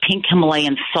tons of pink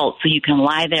Himalayan salt, so you can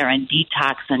lie there and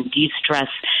detox and de-stress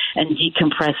and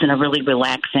decompress in a really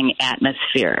relaxing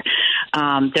atmosphere.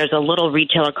 There's a little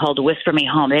retailer called Whisper Me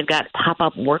Home. They've got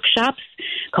pop-up workshops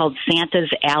called Santa's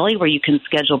Alley, where you can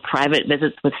schedule private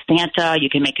visits with Santa. You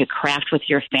can make a craft with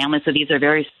your family. So these are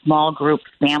very small group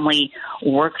family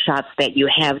workshops that you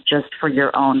have just for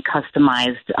your own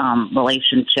customized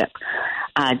relationship.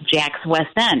 Jack's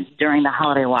West End, during the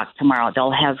holiday walk tomorrow,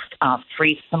 they'll have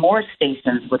free s'more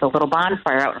stations with a little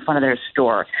bonfire out in front of their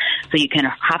store. So you can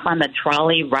hop on the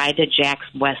trolley, ride to Jack's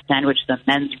West End, which is a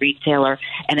men's retailer,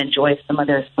 and enjoy some of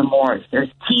their s'mores. There's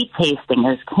tea tasting,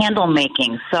 there's candle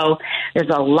making. So there's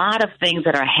a lot of things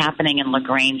that are happening in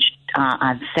LaGrange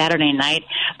on Saturday night,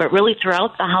 but really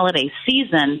throughout the holiday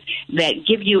season that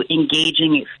give you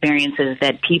engaging experiences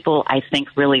that people, I think,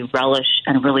 really relish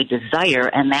and really desire.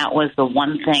 And that was the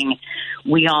one thing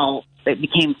we all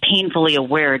became painfully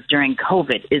aware during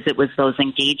COVID, is it was those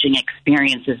engaging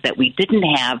experiences that we didn't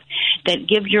have that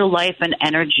give your life an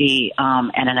energy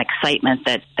and an excitement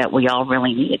that we all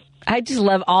really need. I just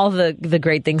love all the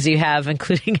great things you have,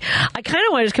 including, I kind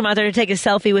of want to just come out there to take a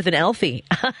selfie with an Elfie.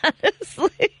 Honestly.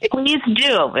 Please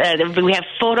do. We have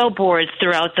photo boards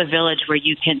throughout the village where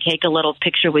you can take a little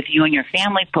picture with you and your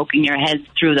family, poking your heads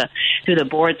through the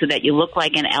board so that you look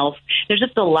like an elf. There's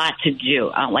just a lot to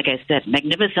do. Like I said,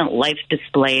 magnificent life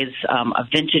displays, a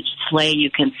vintage sleigh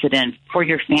you can sit in for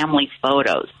your family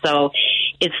photos. So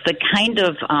it's the kind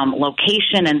of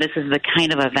location, and this is the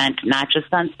kind of event, not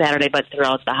just on Saturday, but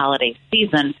throughout the holiday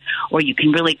season, where you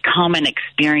can really come and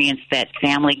experience that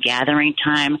family gathering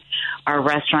time. Our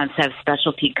restaurants have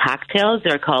specialty cocktails.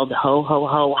 They're called Ho Ho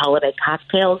Ho holiday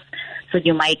cocktails. So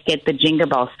you might get the Jingle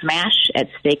Ball Smash at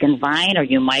Steak and Vine, or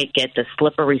you might get the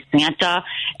Slippery Santa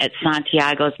at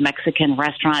Santiago's Mexican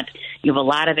restaurant. You have a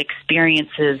lot of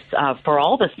experiences for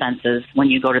all the senses when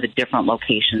you go to the different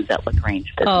locations at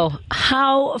LaGrange. Oh,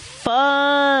 how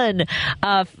fun!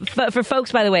 For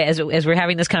folks, by the way, as we're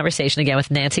having this conversation again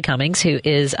with Nancy Cummings, who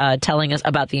is telling us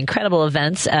about the incredible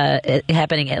events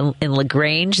happening in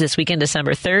LaGrange this weekend,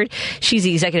 December 3rd. She's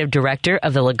the executive director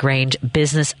of the LaGrange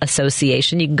Business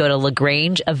Association. You can go to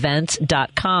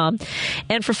LaGrangeEvents.com.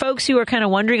 And for folks who are kind of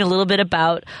wondering a little bit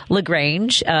about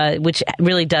LaGrange, which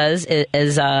really does,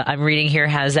 as I'm reading here,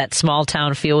 has that small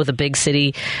town feel with a big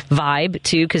city vibe,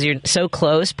 too, because you're so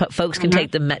close. Folks can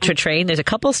take the Metro train. There's a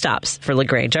couple stops for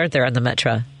LaGrange, aren't there, on the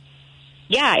Metro?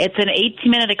 Yeah, it's an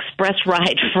 18-minute express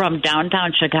ride from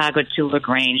downtown Chicago to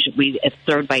LaGrange. It's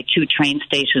served by two train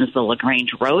stations, the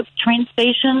LaGrange Road train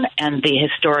station and the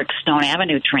historic Stone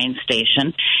Avenue train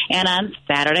station. And on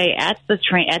Saturday at the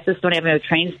Stone Avenue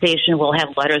train station, we'll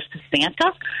have letters to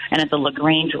Santa. And at the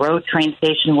LaGrange Road train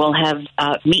station, we'll have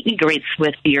meet and greets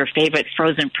with your favorite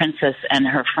frozen princess and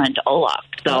her friend Olaf.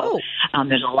 So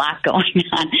there's a lot going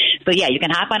on. So, yeah, you can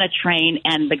hop on a train.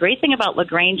 And the great thing about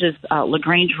LaGrange is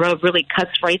LaGrange Road really cuts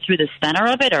right through the center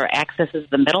of it, or accesses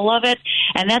the middle of it.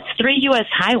 And that's 3 U.S.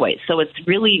 highways. So it's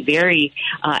really very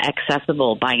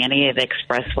accessible by any of the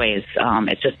expressways.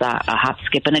 It's just a hop,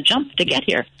 skip, and a jump to get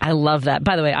here. I love that.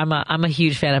 By the way, I'm a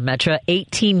huge fan of Metro.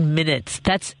 18 minutes.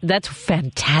 That's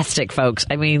fantastic, folks.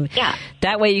 I mean,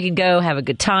 that way you can go have a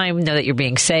good time, know that you're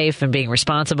being safe and being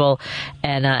responsible,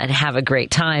 and have a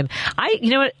great time. You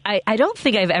know what? I don't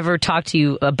think I've ever talked to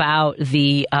you about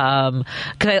the,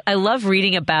 because I love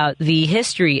reading about the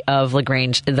history of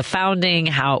LaGrange, the founding,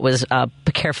 how it was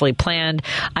carefully planned.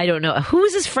 I don't know. Who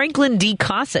is this Franklin D.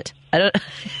 Cossett? I don't.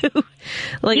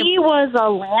 He was a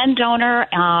landowner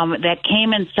that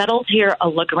came and settled here.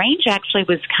 LaGrange actually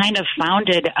was kind of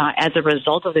founded as a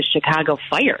result of the Chicago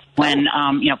fire, when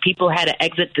people had to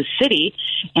exit the city,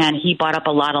 and he bought up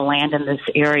a lot of land in this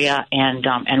area and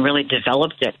really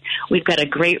developed it. We've got a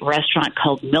great restaurant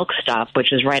called Milk Stop,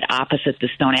 which is right opposite the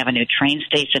Stone Avenue train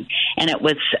station, and it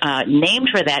was named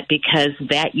for that because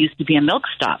that used to be a milk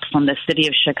stop from the city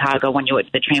of Chicago when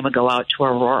the train would go out to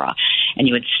Aurora, and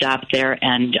you would stop there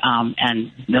and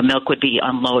the milk would be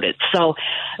unloaded. So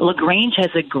LaGrange has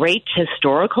a great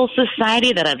historical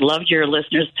society that I'd love your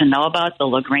listeners to know about. The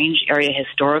LaGrange Area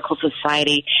Historical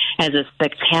Society has a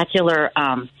spectacular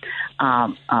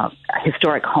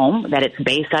historic home that it's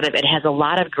based out of. It has a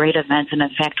lot of great events, and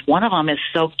in fact, one of them is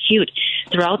so cute.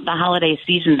 Throughout the holiday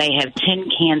season, they have tin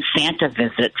can Santa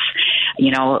visits.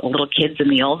 You know, little kids in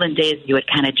the olden days, you would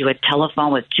kind of do a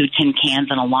telephone with 2 tin cans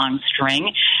and a long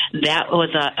string. That was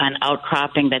an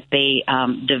outcropping that they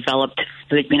developed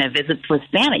visits with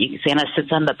Santa. Santa sits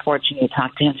on the porch and you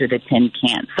talk to him through the tin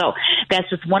can. So that's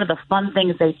just one of the fun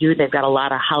things they do. They've got a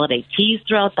lot of holiday teas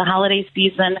throughout the holiday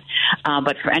season.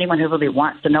 But for anyone who really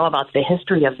wants to know about the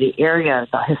history of the area,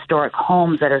 the historic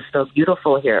homes that are so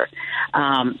beautiful here,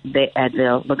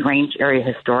 the LaGrange Area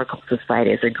Historical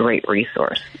Society is a great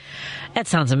resource. That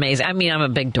sounds amazing. I mean, I'm a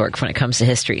big dork when it comes to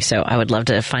history, so I would love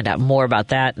to find out more about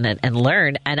that and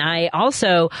learn. And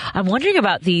I'm wondering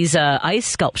about these ice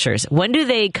sculptures. When do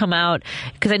they come out?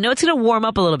 Because I know it's going to warm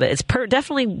up a little bit. It's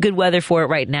definitely good weather for it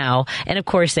right now. And of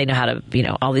course, they know how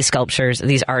to, all these sculptures,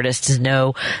 these artists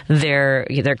know their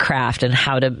craft and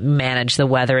how to manage the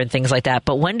weather and things like that.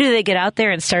 But when do they get out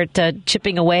there and start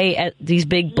chipping away at these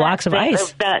big blocks of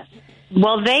ice?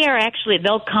 Well,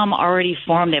 they'll come already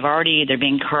formed. They're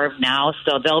being carved now,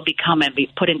 so they'll become and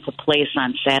be put into place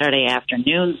on Saturday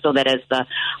afternoon so that as the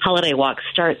holiday walk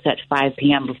starts at 5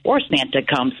 p.m. before Santa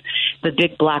comes, the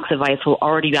big blocks of ice will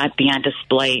already be on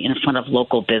display in front of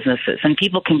local businesses. And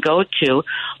people can go to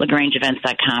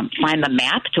LaGrangeEvents.com, find the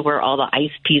map to where all the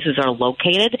ice pieces are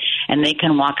located, and they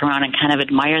can walk around and kind of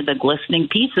admire the glistening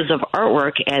pieces of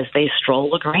artwork as they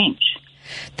stroll LaGrange.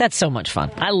 That's so much fun.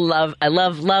 I love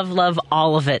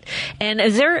all of it. And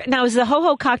is the Ho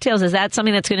Ho cocktails, is that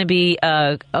something that's going to be,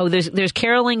 there's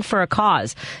caroling for a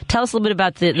cause. Tell us a little bit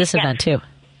about this event too.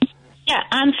 Yeah,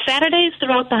 on Saturdays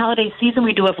throughout the holiday season,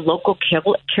 we do have local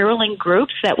caroling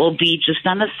groups that will be just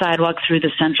on the sidewalk through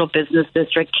the Central Business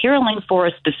District caroling for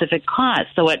a specific cause.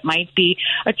 So it might be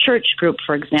a church group,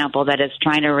 for example, that is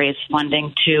trying to raise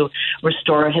funding to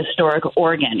restore a historic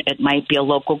organ. It might be a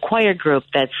local choir group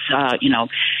that's,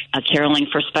 caroling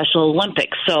for Special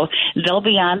Olympics. So they'll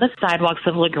be on the sidewalks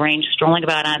of LaGrange strolling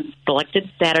about on selected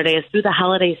Saturdays through the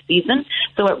holiday season.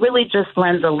 So it really just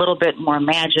lends a little bit more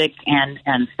magic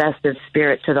and festive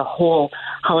spirit to the whole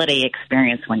holiday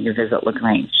experience when you visit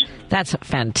LaGrange. That's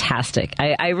fantastic.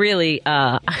 I really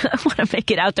want to make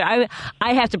it out there.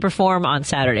 I have to perform on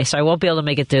Saturday, so I won't be able to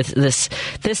make it this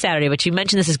Saturday. But you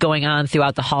mentioned this is going on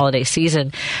throughout the holiday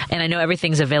season, and I know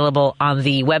everything's available on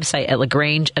the website at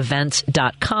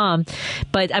LaGrangeEvents.com.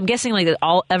 But I'm guessing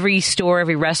every store,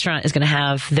 every restaurant is going to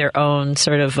have their own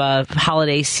sort of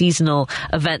holiday seasonal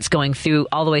events going through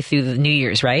all the way through the New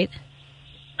Year's, right?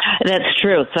 That's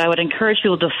true. So I would encourage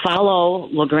people to follow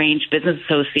LaGrange Business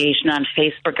Association on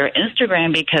Facebook or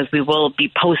Instagram because we will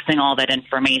be posting all that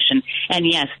information. And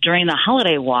yes, during the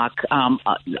holiday walk,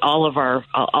 all of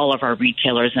our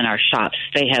retailers and our shops,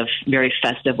 they have very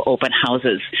festive open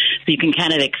houses, so you can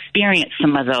kind of experience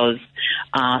some of those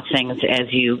things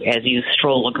as you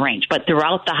stroll LaGrange. But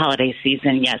throughout the holiday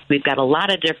season, yes, we've got a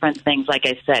lot of different things. Like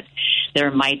I said, there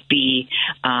might be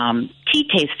tea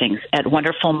tastings at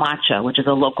Wonderful Matcha, which is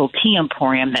a local tea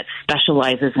emporium that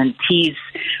specializes in teas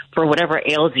for whatever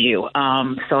ails you.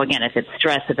 So again, if it's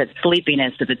stress, if it's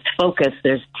sleepiness, if it's focus,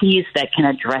 there's teas that can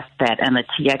address that, and the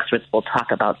tea experts will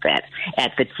talk about that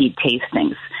at the tea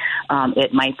tastings.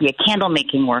 It might be a candle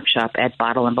making workshop at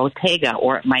Bottle and Bottega,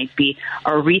 or it might be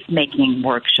a wreath making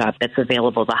workshop that's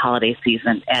available the holiday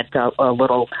season at a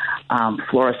little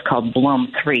florist called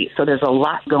Bloom 3. So there's a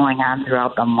lot going on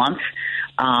throughout the month.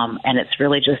 And it's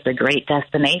really just a great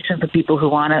destination for people who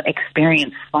want to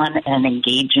experience fun and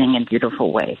engaging and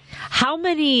beautiful ways. How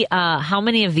many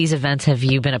of these events have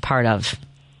you been a part of,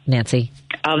 Nancy?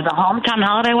 Of the Hometown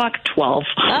Holiday Walk, 12.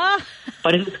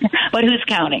 But who's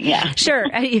counting? Yeah, sure,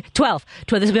 12.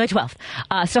 This will be my 12th.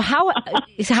 So how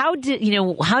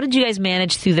did you guys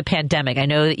manage through the pandemic? I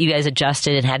know that you guys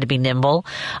adjusted and had to be nimble,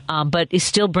 but it's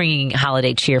still bringing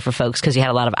holiday cheer for folks because you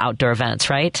had a lot of outdoor events,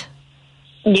 right?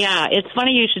 Yeah, it's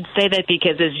funny you should say that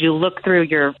because as you look through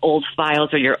your old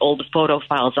files or your old photo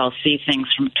files, I'll see things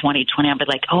from 2020. I'll be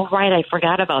like, oh, right, I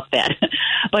forgot about that.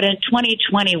 But in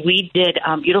 2020, we did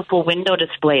beautiful window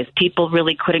displays. People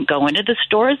really couldn't go into the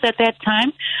stores at that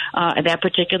time, that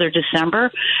particular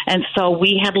December. And so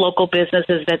we had local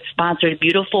businesses that sponsored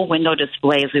beautiful window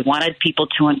displays. We wanted people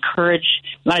to encourage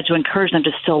them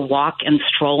to still walk and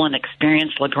stroll and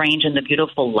experience LaGrange and the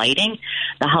beautiful lighting,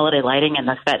 the holiday lighting and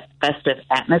the festive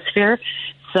atmosphere.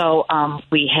 So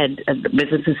we had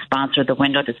businesses sponsor the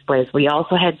window displays. We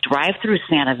also had drive-through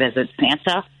Santa visits.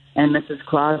 Santa and Mrs.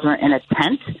 Claus were in a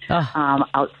tent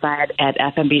outside at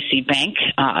FMBC Bank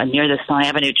near the Stone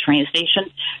Avenue train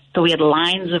station. So we had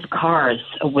lines of cars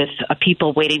with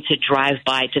people waiting to drive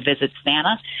by to visit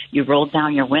Santa. You rolled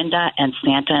down your window, and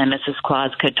Santa and Mrs.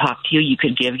 Claus could talk to you. You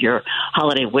could give your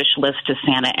holiday wish list to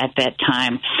Santa at that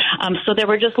time. So there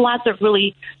were just lots of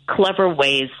really clever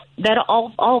ways that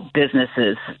all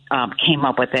businesses came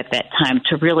up with at that time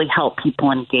to really help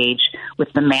people engage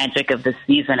with the magic of the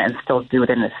season and still do it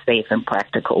in a safe and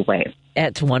practical way.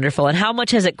 That's wonderful. And how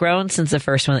much has it grown since the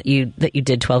first one that you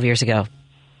did 12 years ago?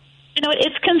 You know,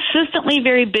 it's consistently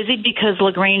very busy because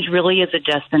LaGrange really is a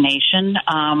destination.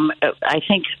 I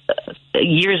think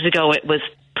years ago it was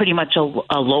pretty much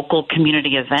a local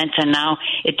community event, and now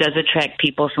it does attract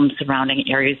people from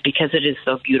surrounding areas because it is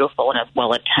so beautiful and it's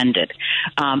well attended.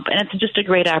 And it's just a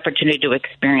great opportunity to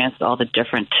experience all the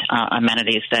different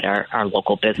amenities that our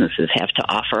local businesses have to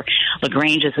offer.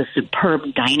 LaGrange is a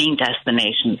superb dining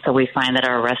destination, so we find that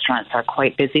our restaurants are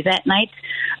quite busy that night,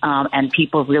 and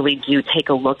people really do take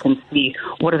a look and see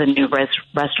what are the new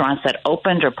restaurants that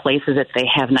opened or places that they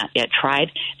have not yet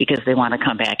tried because they want to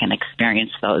come back and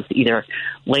experience those either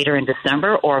later in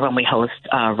December or when we host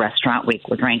Restaurant Week,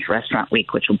 LaGrange Restaurant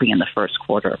Week, which will be in the first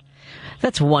quarter.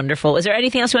 That's wonderful. Is there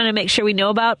anything else you want to make sure we know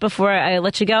about before I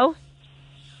let you go?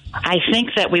 I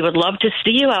think that we would love to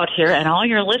see you out here and all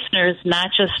your listeners,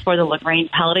 not just for the LaGrange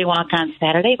Holiday Walk on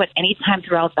Saturday, but anytime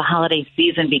throughout the holiday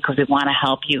season because we want to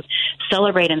help you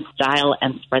celebrate in style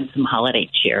and spread some holiday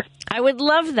cheer. I would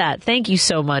love that. Thank you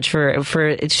so much for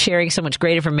sharing so much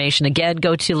great information. Again,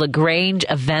 go to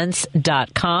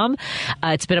LaGrangeEvents.com.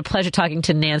 It's been a pleasure talking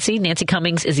to Nancy. Nancy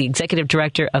Cummings is the executive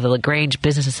director of the LaGrange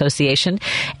Business Association.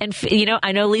 And,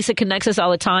 I know Lisa connects us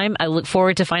all the time. I look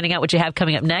forward to finding out what you have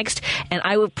coming up next. And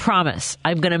I would promise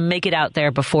I'm going to make it out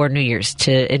there before New Year's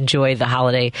to enjoy the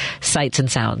holiday sights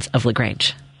and sounds of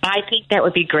LaGrange. I think that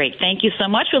would be great. Thank you so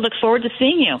much. We look forward to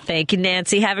seeing you. Thank you,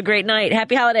 Nancy. Have a great night.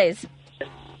 Happy holidays.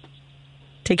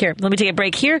 Take care. Let me take a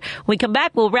break here. When we come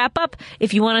back, we'll wrap up.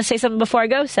 If you want to say something before I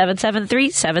go,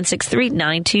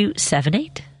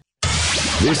 773-763-9278.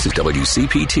 This is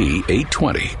WCPT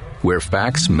 820, where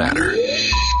facts matter.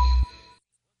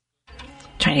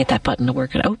 Trying to get that button to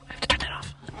work. Oh, I have to turn that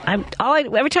off. Every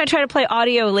time I try to play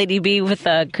audio Lady B with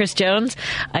Chris Jones,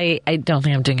 I don't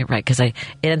think I'm doing it right because it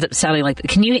ends up sounding like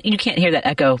you can't hear that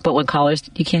echo, but when callers,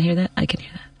 you can't hear that? I can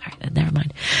hear that. All right, never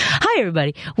mind. Hi,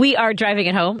 everybody. We are driving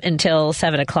it home until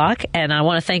 7 o'clock, and I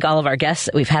want to thank all of our guests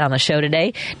that we've had on the show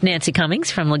today. Nancy Cummings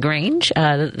from LaGrange,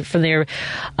 from their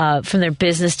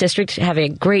business district,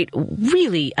 having a great,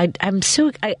 really, I'm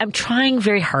trying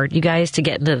very hard, you guys, to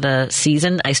get into the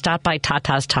season. I stopped by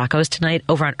Tata's Tacos tonight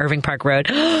over on Irving Park Road.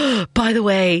 By the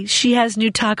way, she has new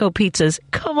taco pizzas.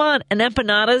 Come on, and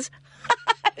empanadas.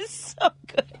 It's so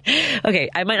good. Okay,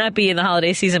 I might not be in the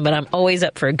holiday season, but I'm always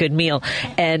up for a good meal.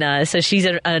 And so she's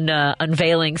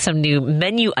unveiling some new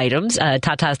menu items.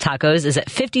 Tata's Tacos is at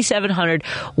 5700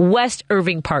 West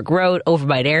Irving Park Road, over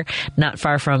by there, not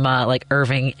far from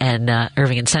Irving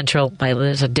and Central.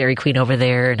 There's a Dairy Queen over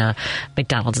there and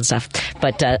McDonald's and stuff.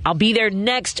 But I'll be there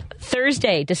next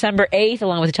Thursday, December 8th,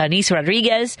 along with Janice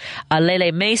Rodriguez,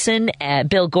 Lele Mason,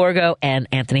 Bill Gorgo, and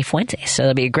Anthony Fuentes. So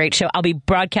it'll be a great show. I'll be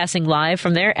broadcasting live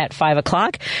from there at 5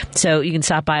 o'clock. So you can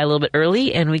stop by a little bit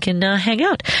early and we can hang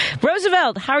out.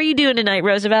 Roosevelt, how are you doing tonight,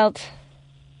 Roosevelt?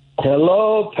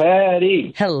 Hello,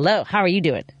 Patty. Hello. How are you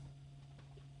doing?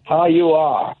 How you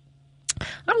are?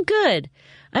 I'm good.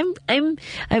 I'm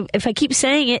if I keep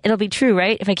saying it, it'll be true,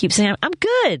 right? If I keep saying I'm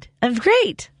good. I'm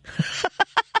great.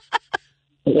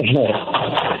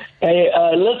 Hey,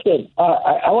 listen,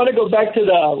 I want to go back to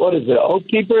Oath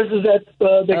Keepers? Is that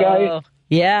the guy?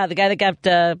 Yeah, the guy that got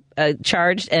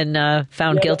charged and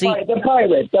found guilty.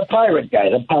 The pirate guy.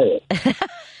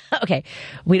 Okay,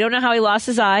 we don't know how he lost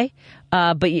his eye,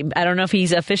 but I don't know if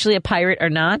he's officially a pirate or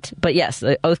not. But yes,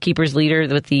 the Oath Keepers leader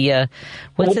with the I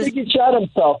think he shot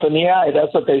himself in the eye.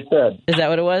 That's what they said. Is that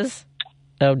what it was?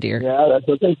 Oh dear. Yeah, that's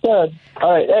what they said.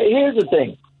 All right, here's the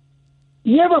thing.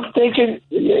 You ever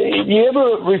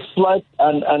reflect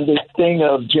on this thing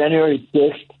of January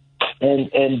 6th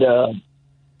and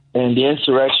the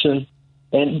insurrection?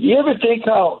 And you ever think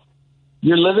how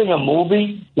you're living a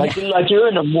movie? Like you're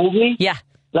in a movie? Yeah.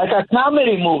 Like a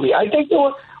comedy movie. I think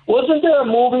wasn't there a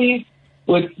movie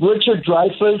with Richard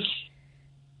Dreyfuss,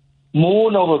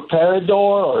 Moon over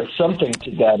Parador, or something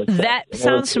to that effect? That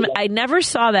sounds I never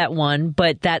saw that one,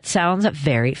 but that sounds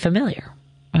very familiar.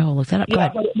 I will look that up. Go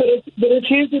ahead. But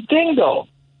here's the thing, though.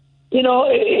 You know,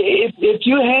 if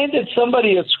you handed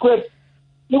somebody a script,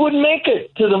 you wouldn't make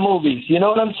it to the movies. You know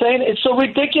what I'm saying? It's so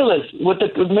ridiculous with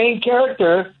the main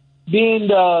character being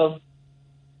the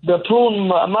prune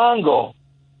mango.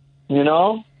 You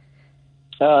know,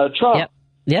 Trump. Yep.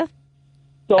 Yeah.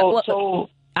 So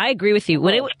I agree with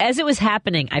you. As it was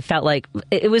happening, I felt like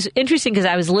it was interesting because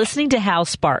I was listening to Hal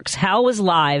Sparks. Hal was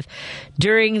live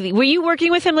during were you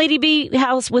working with him, Lady B,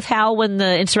 with Hal when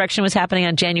the insurrection was happening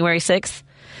on January 6th?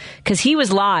 because he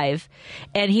was live,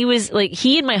 and he was like,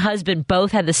 he and my husband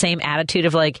both had the same attitude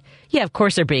of like, yeah, of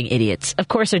course they're being idiots. Of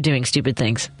course they're doing stupid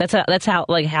things. That's how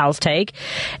like Hal's take,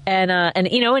 and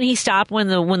he stopped when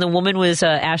the woman was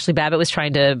Ashley Babbitt was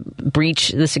trying to breach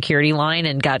the security line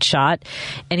and got shot,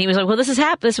 and he was like, well, this is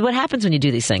what happens when you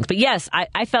do these things. But yes,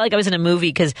 I felt like I was in a movie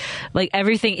because like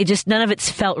everything, it just none of it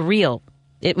felt real.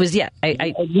 It was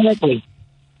exactly.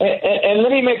 And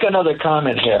let me make another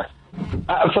comment here.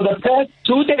 For the past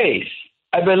 2 days,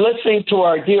 I've been listening to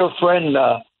our dear friend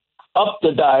up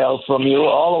the dial from you,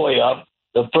 all the way up,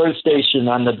 the first station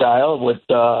on the dial with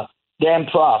Dan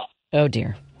Proft. Oh,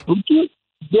 dear.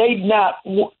 They not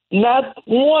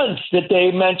once did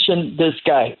they mention this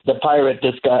guy, the pirate,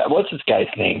 this guy. What's this guy's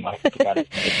name? I forgot his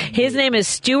name. His name is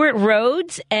Stuart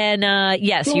Rhodes, and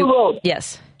Rhodes.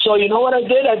 Yes. So you know what I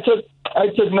did? I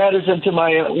took matters into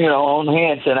my own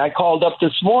hands, and I called up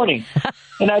this morning,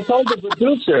 and I told the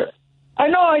producer. I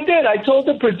know I did. I told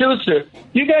the producer,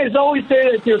 you guys always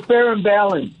say that you're fair and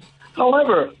balanced.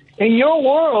 However, in your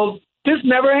world, this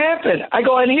never happened. I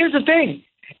go, and here's the thing.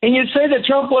 And you say that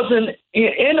Trump wasn't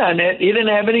in on it. He didn't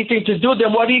have anything to do.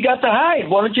 Then what do you got to hide?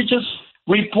 Why don't you just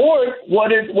report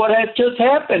what had just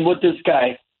happened with this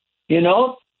guy?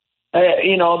 That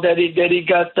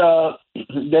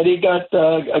he got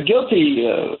a guilty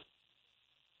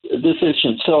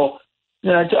decision. So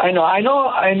I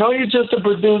know you're just a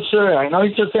producer. I know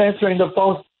you're just answering the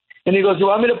phone. And he goes, "You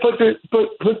want me to put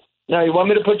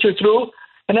you through?"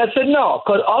 And I said, "No,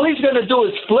 because all he's going to do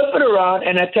is flip it around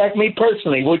and attack me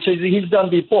personally, which he's done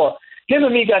before. Him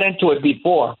and me got into it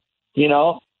before,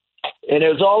 And it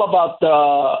was all about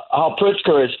how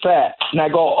Pritzker is fat. And I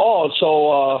go, oh,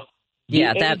 so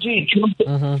Trump,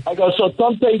 I go, so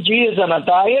Trump AG is on a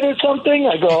diet or something?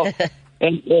 I go,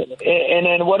 and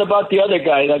then what about the other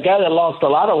guy, the guy that lost a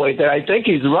lot of weight? I think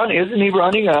he's running. Isn't he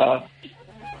running?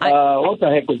 What the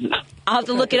heck is it? I'll have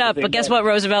to look it up. But guess what,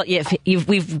 Roosevelt?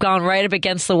 We've gone right up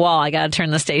against the wall. I got to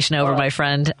turn the station over, my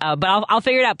friend. But I'll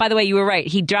figure it out. By the way, you were right.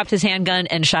 He dropped his handgun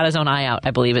and shot his own eye out,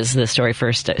 I believe is the story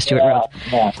for Stuart Rhodes.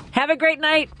 Yeah. Have a great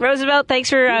night, Roosevelt. Thanks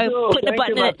for putting the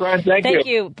button in it. Thank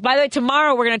you. By the way,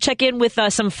 tomorrow we're going to check in with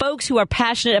some folks who are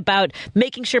passionate about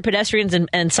making sure pedestrians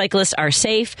and cyclists are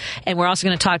safe. And we're also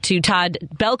going to talk to Todd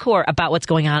Belcourt about what's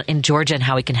going on in Georgia and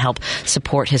how we can help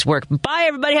support his work. Bye,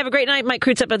 everybody. Have a great night. Mike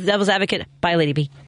Kreutz up at the Devil's Advocate. Bye, Lady B.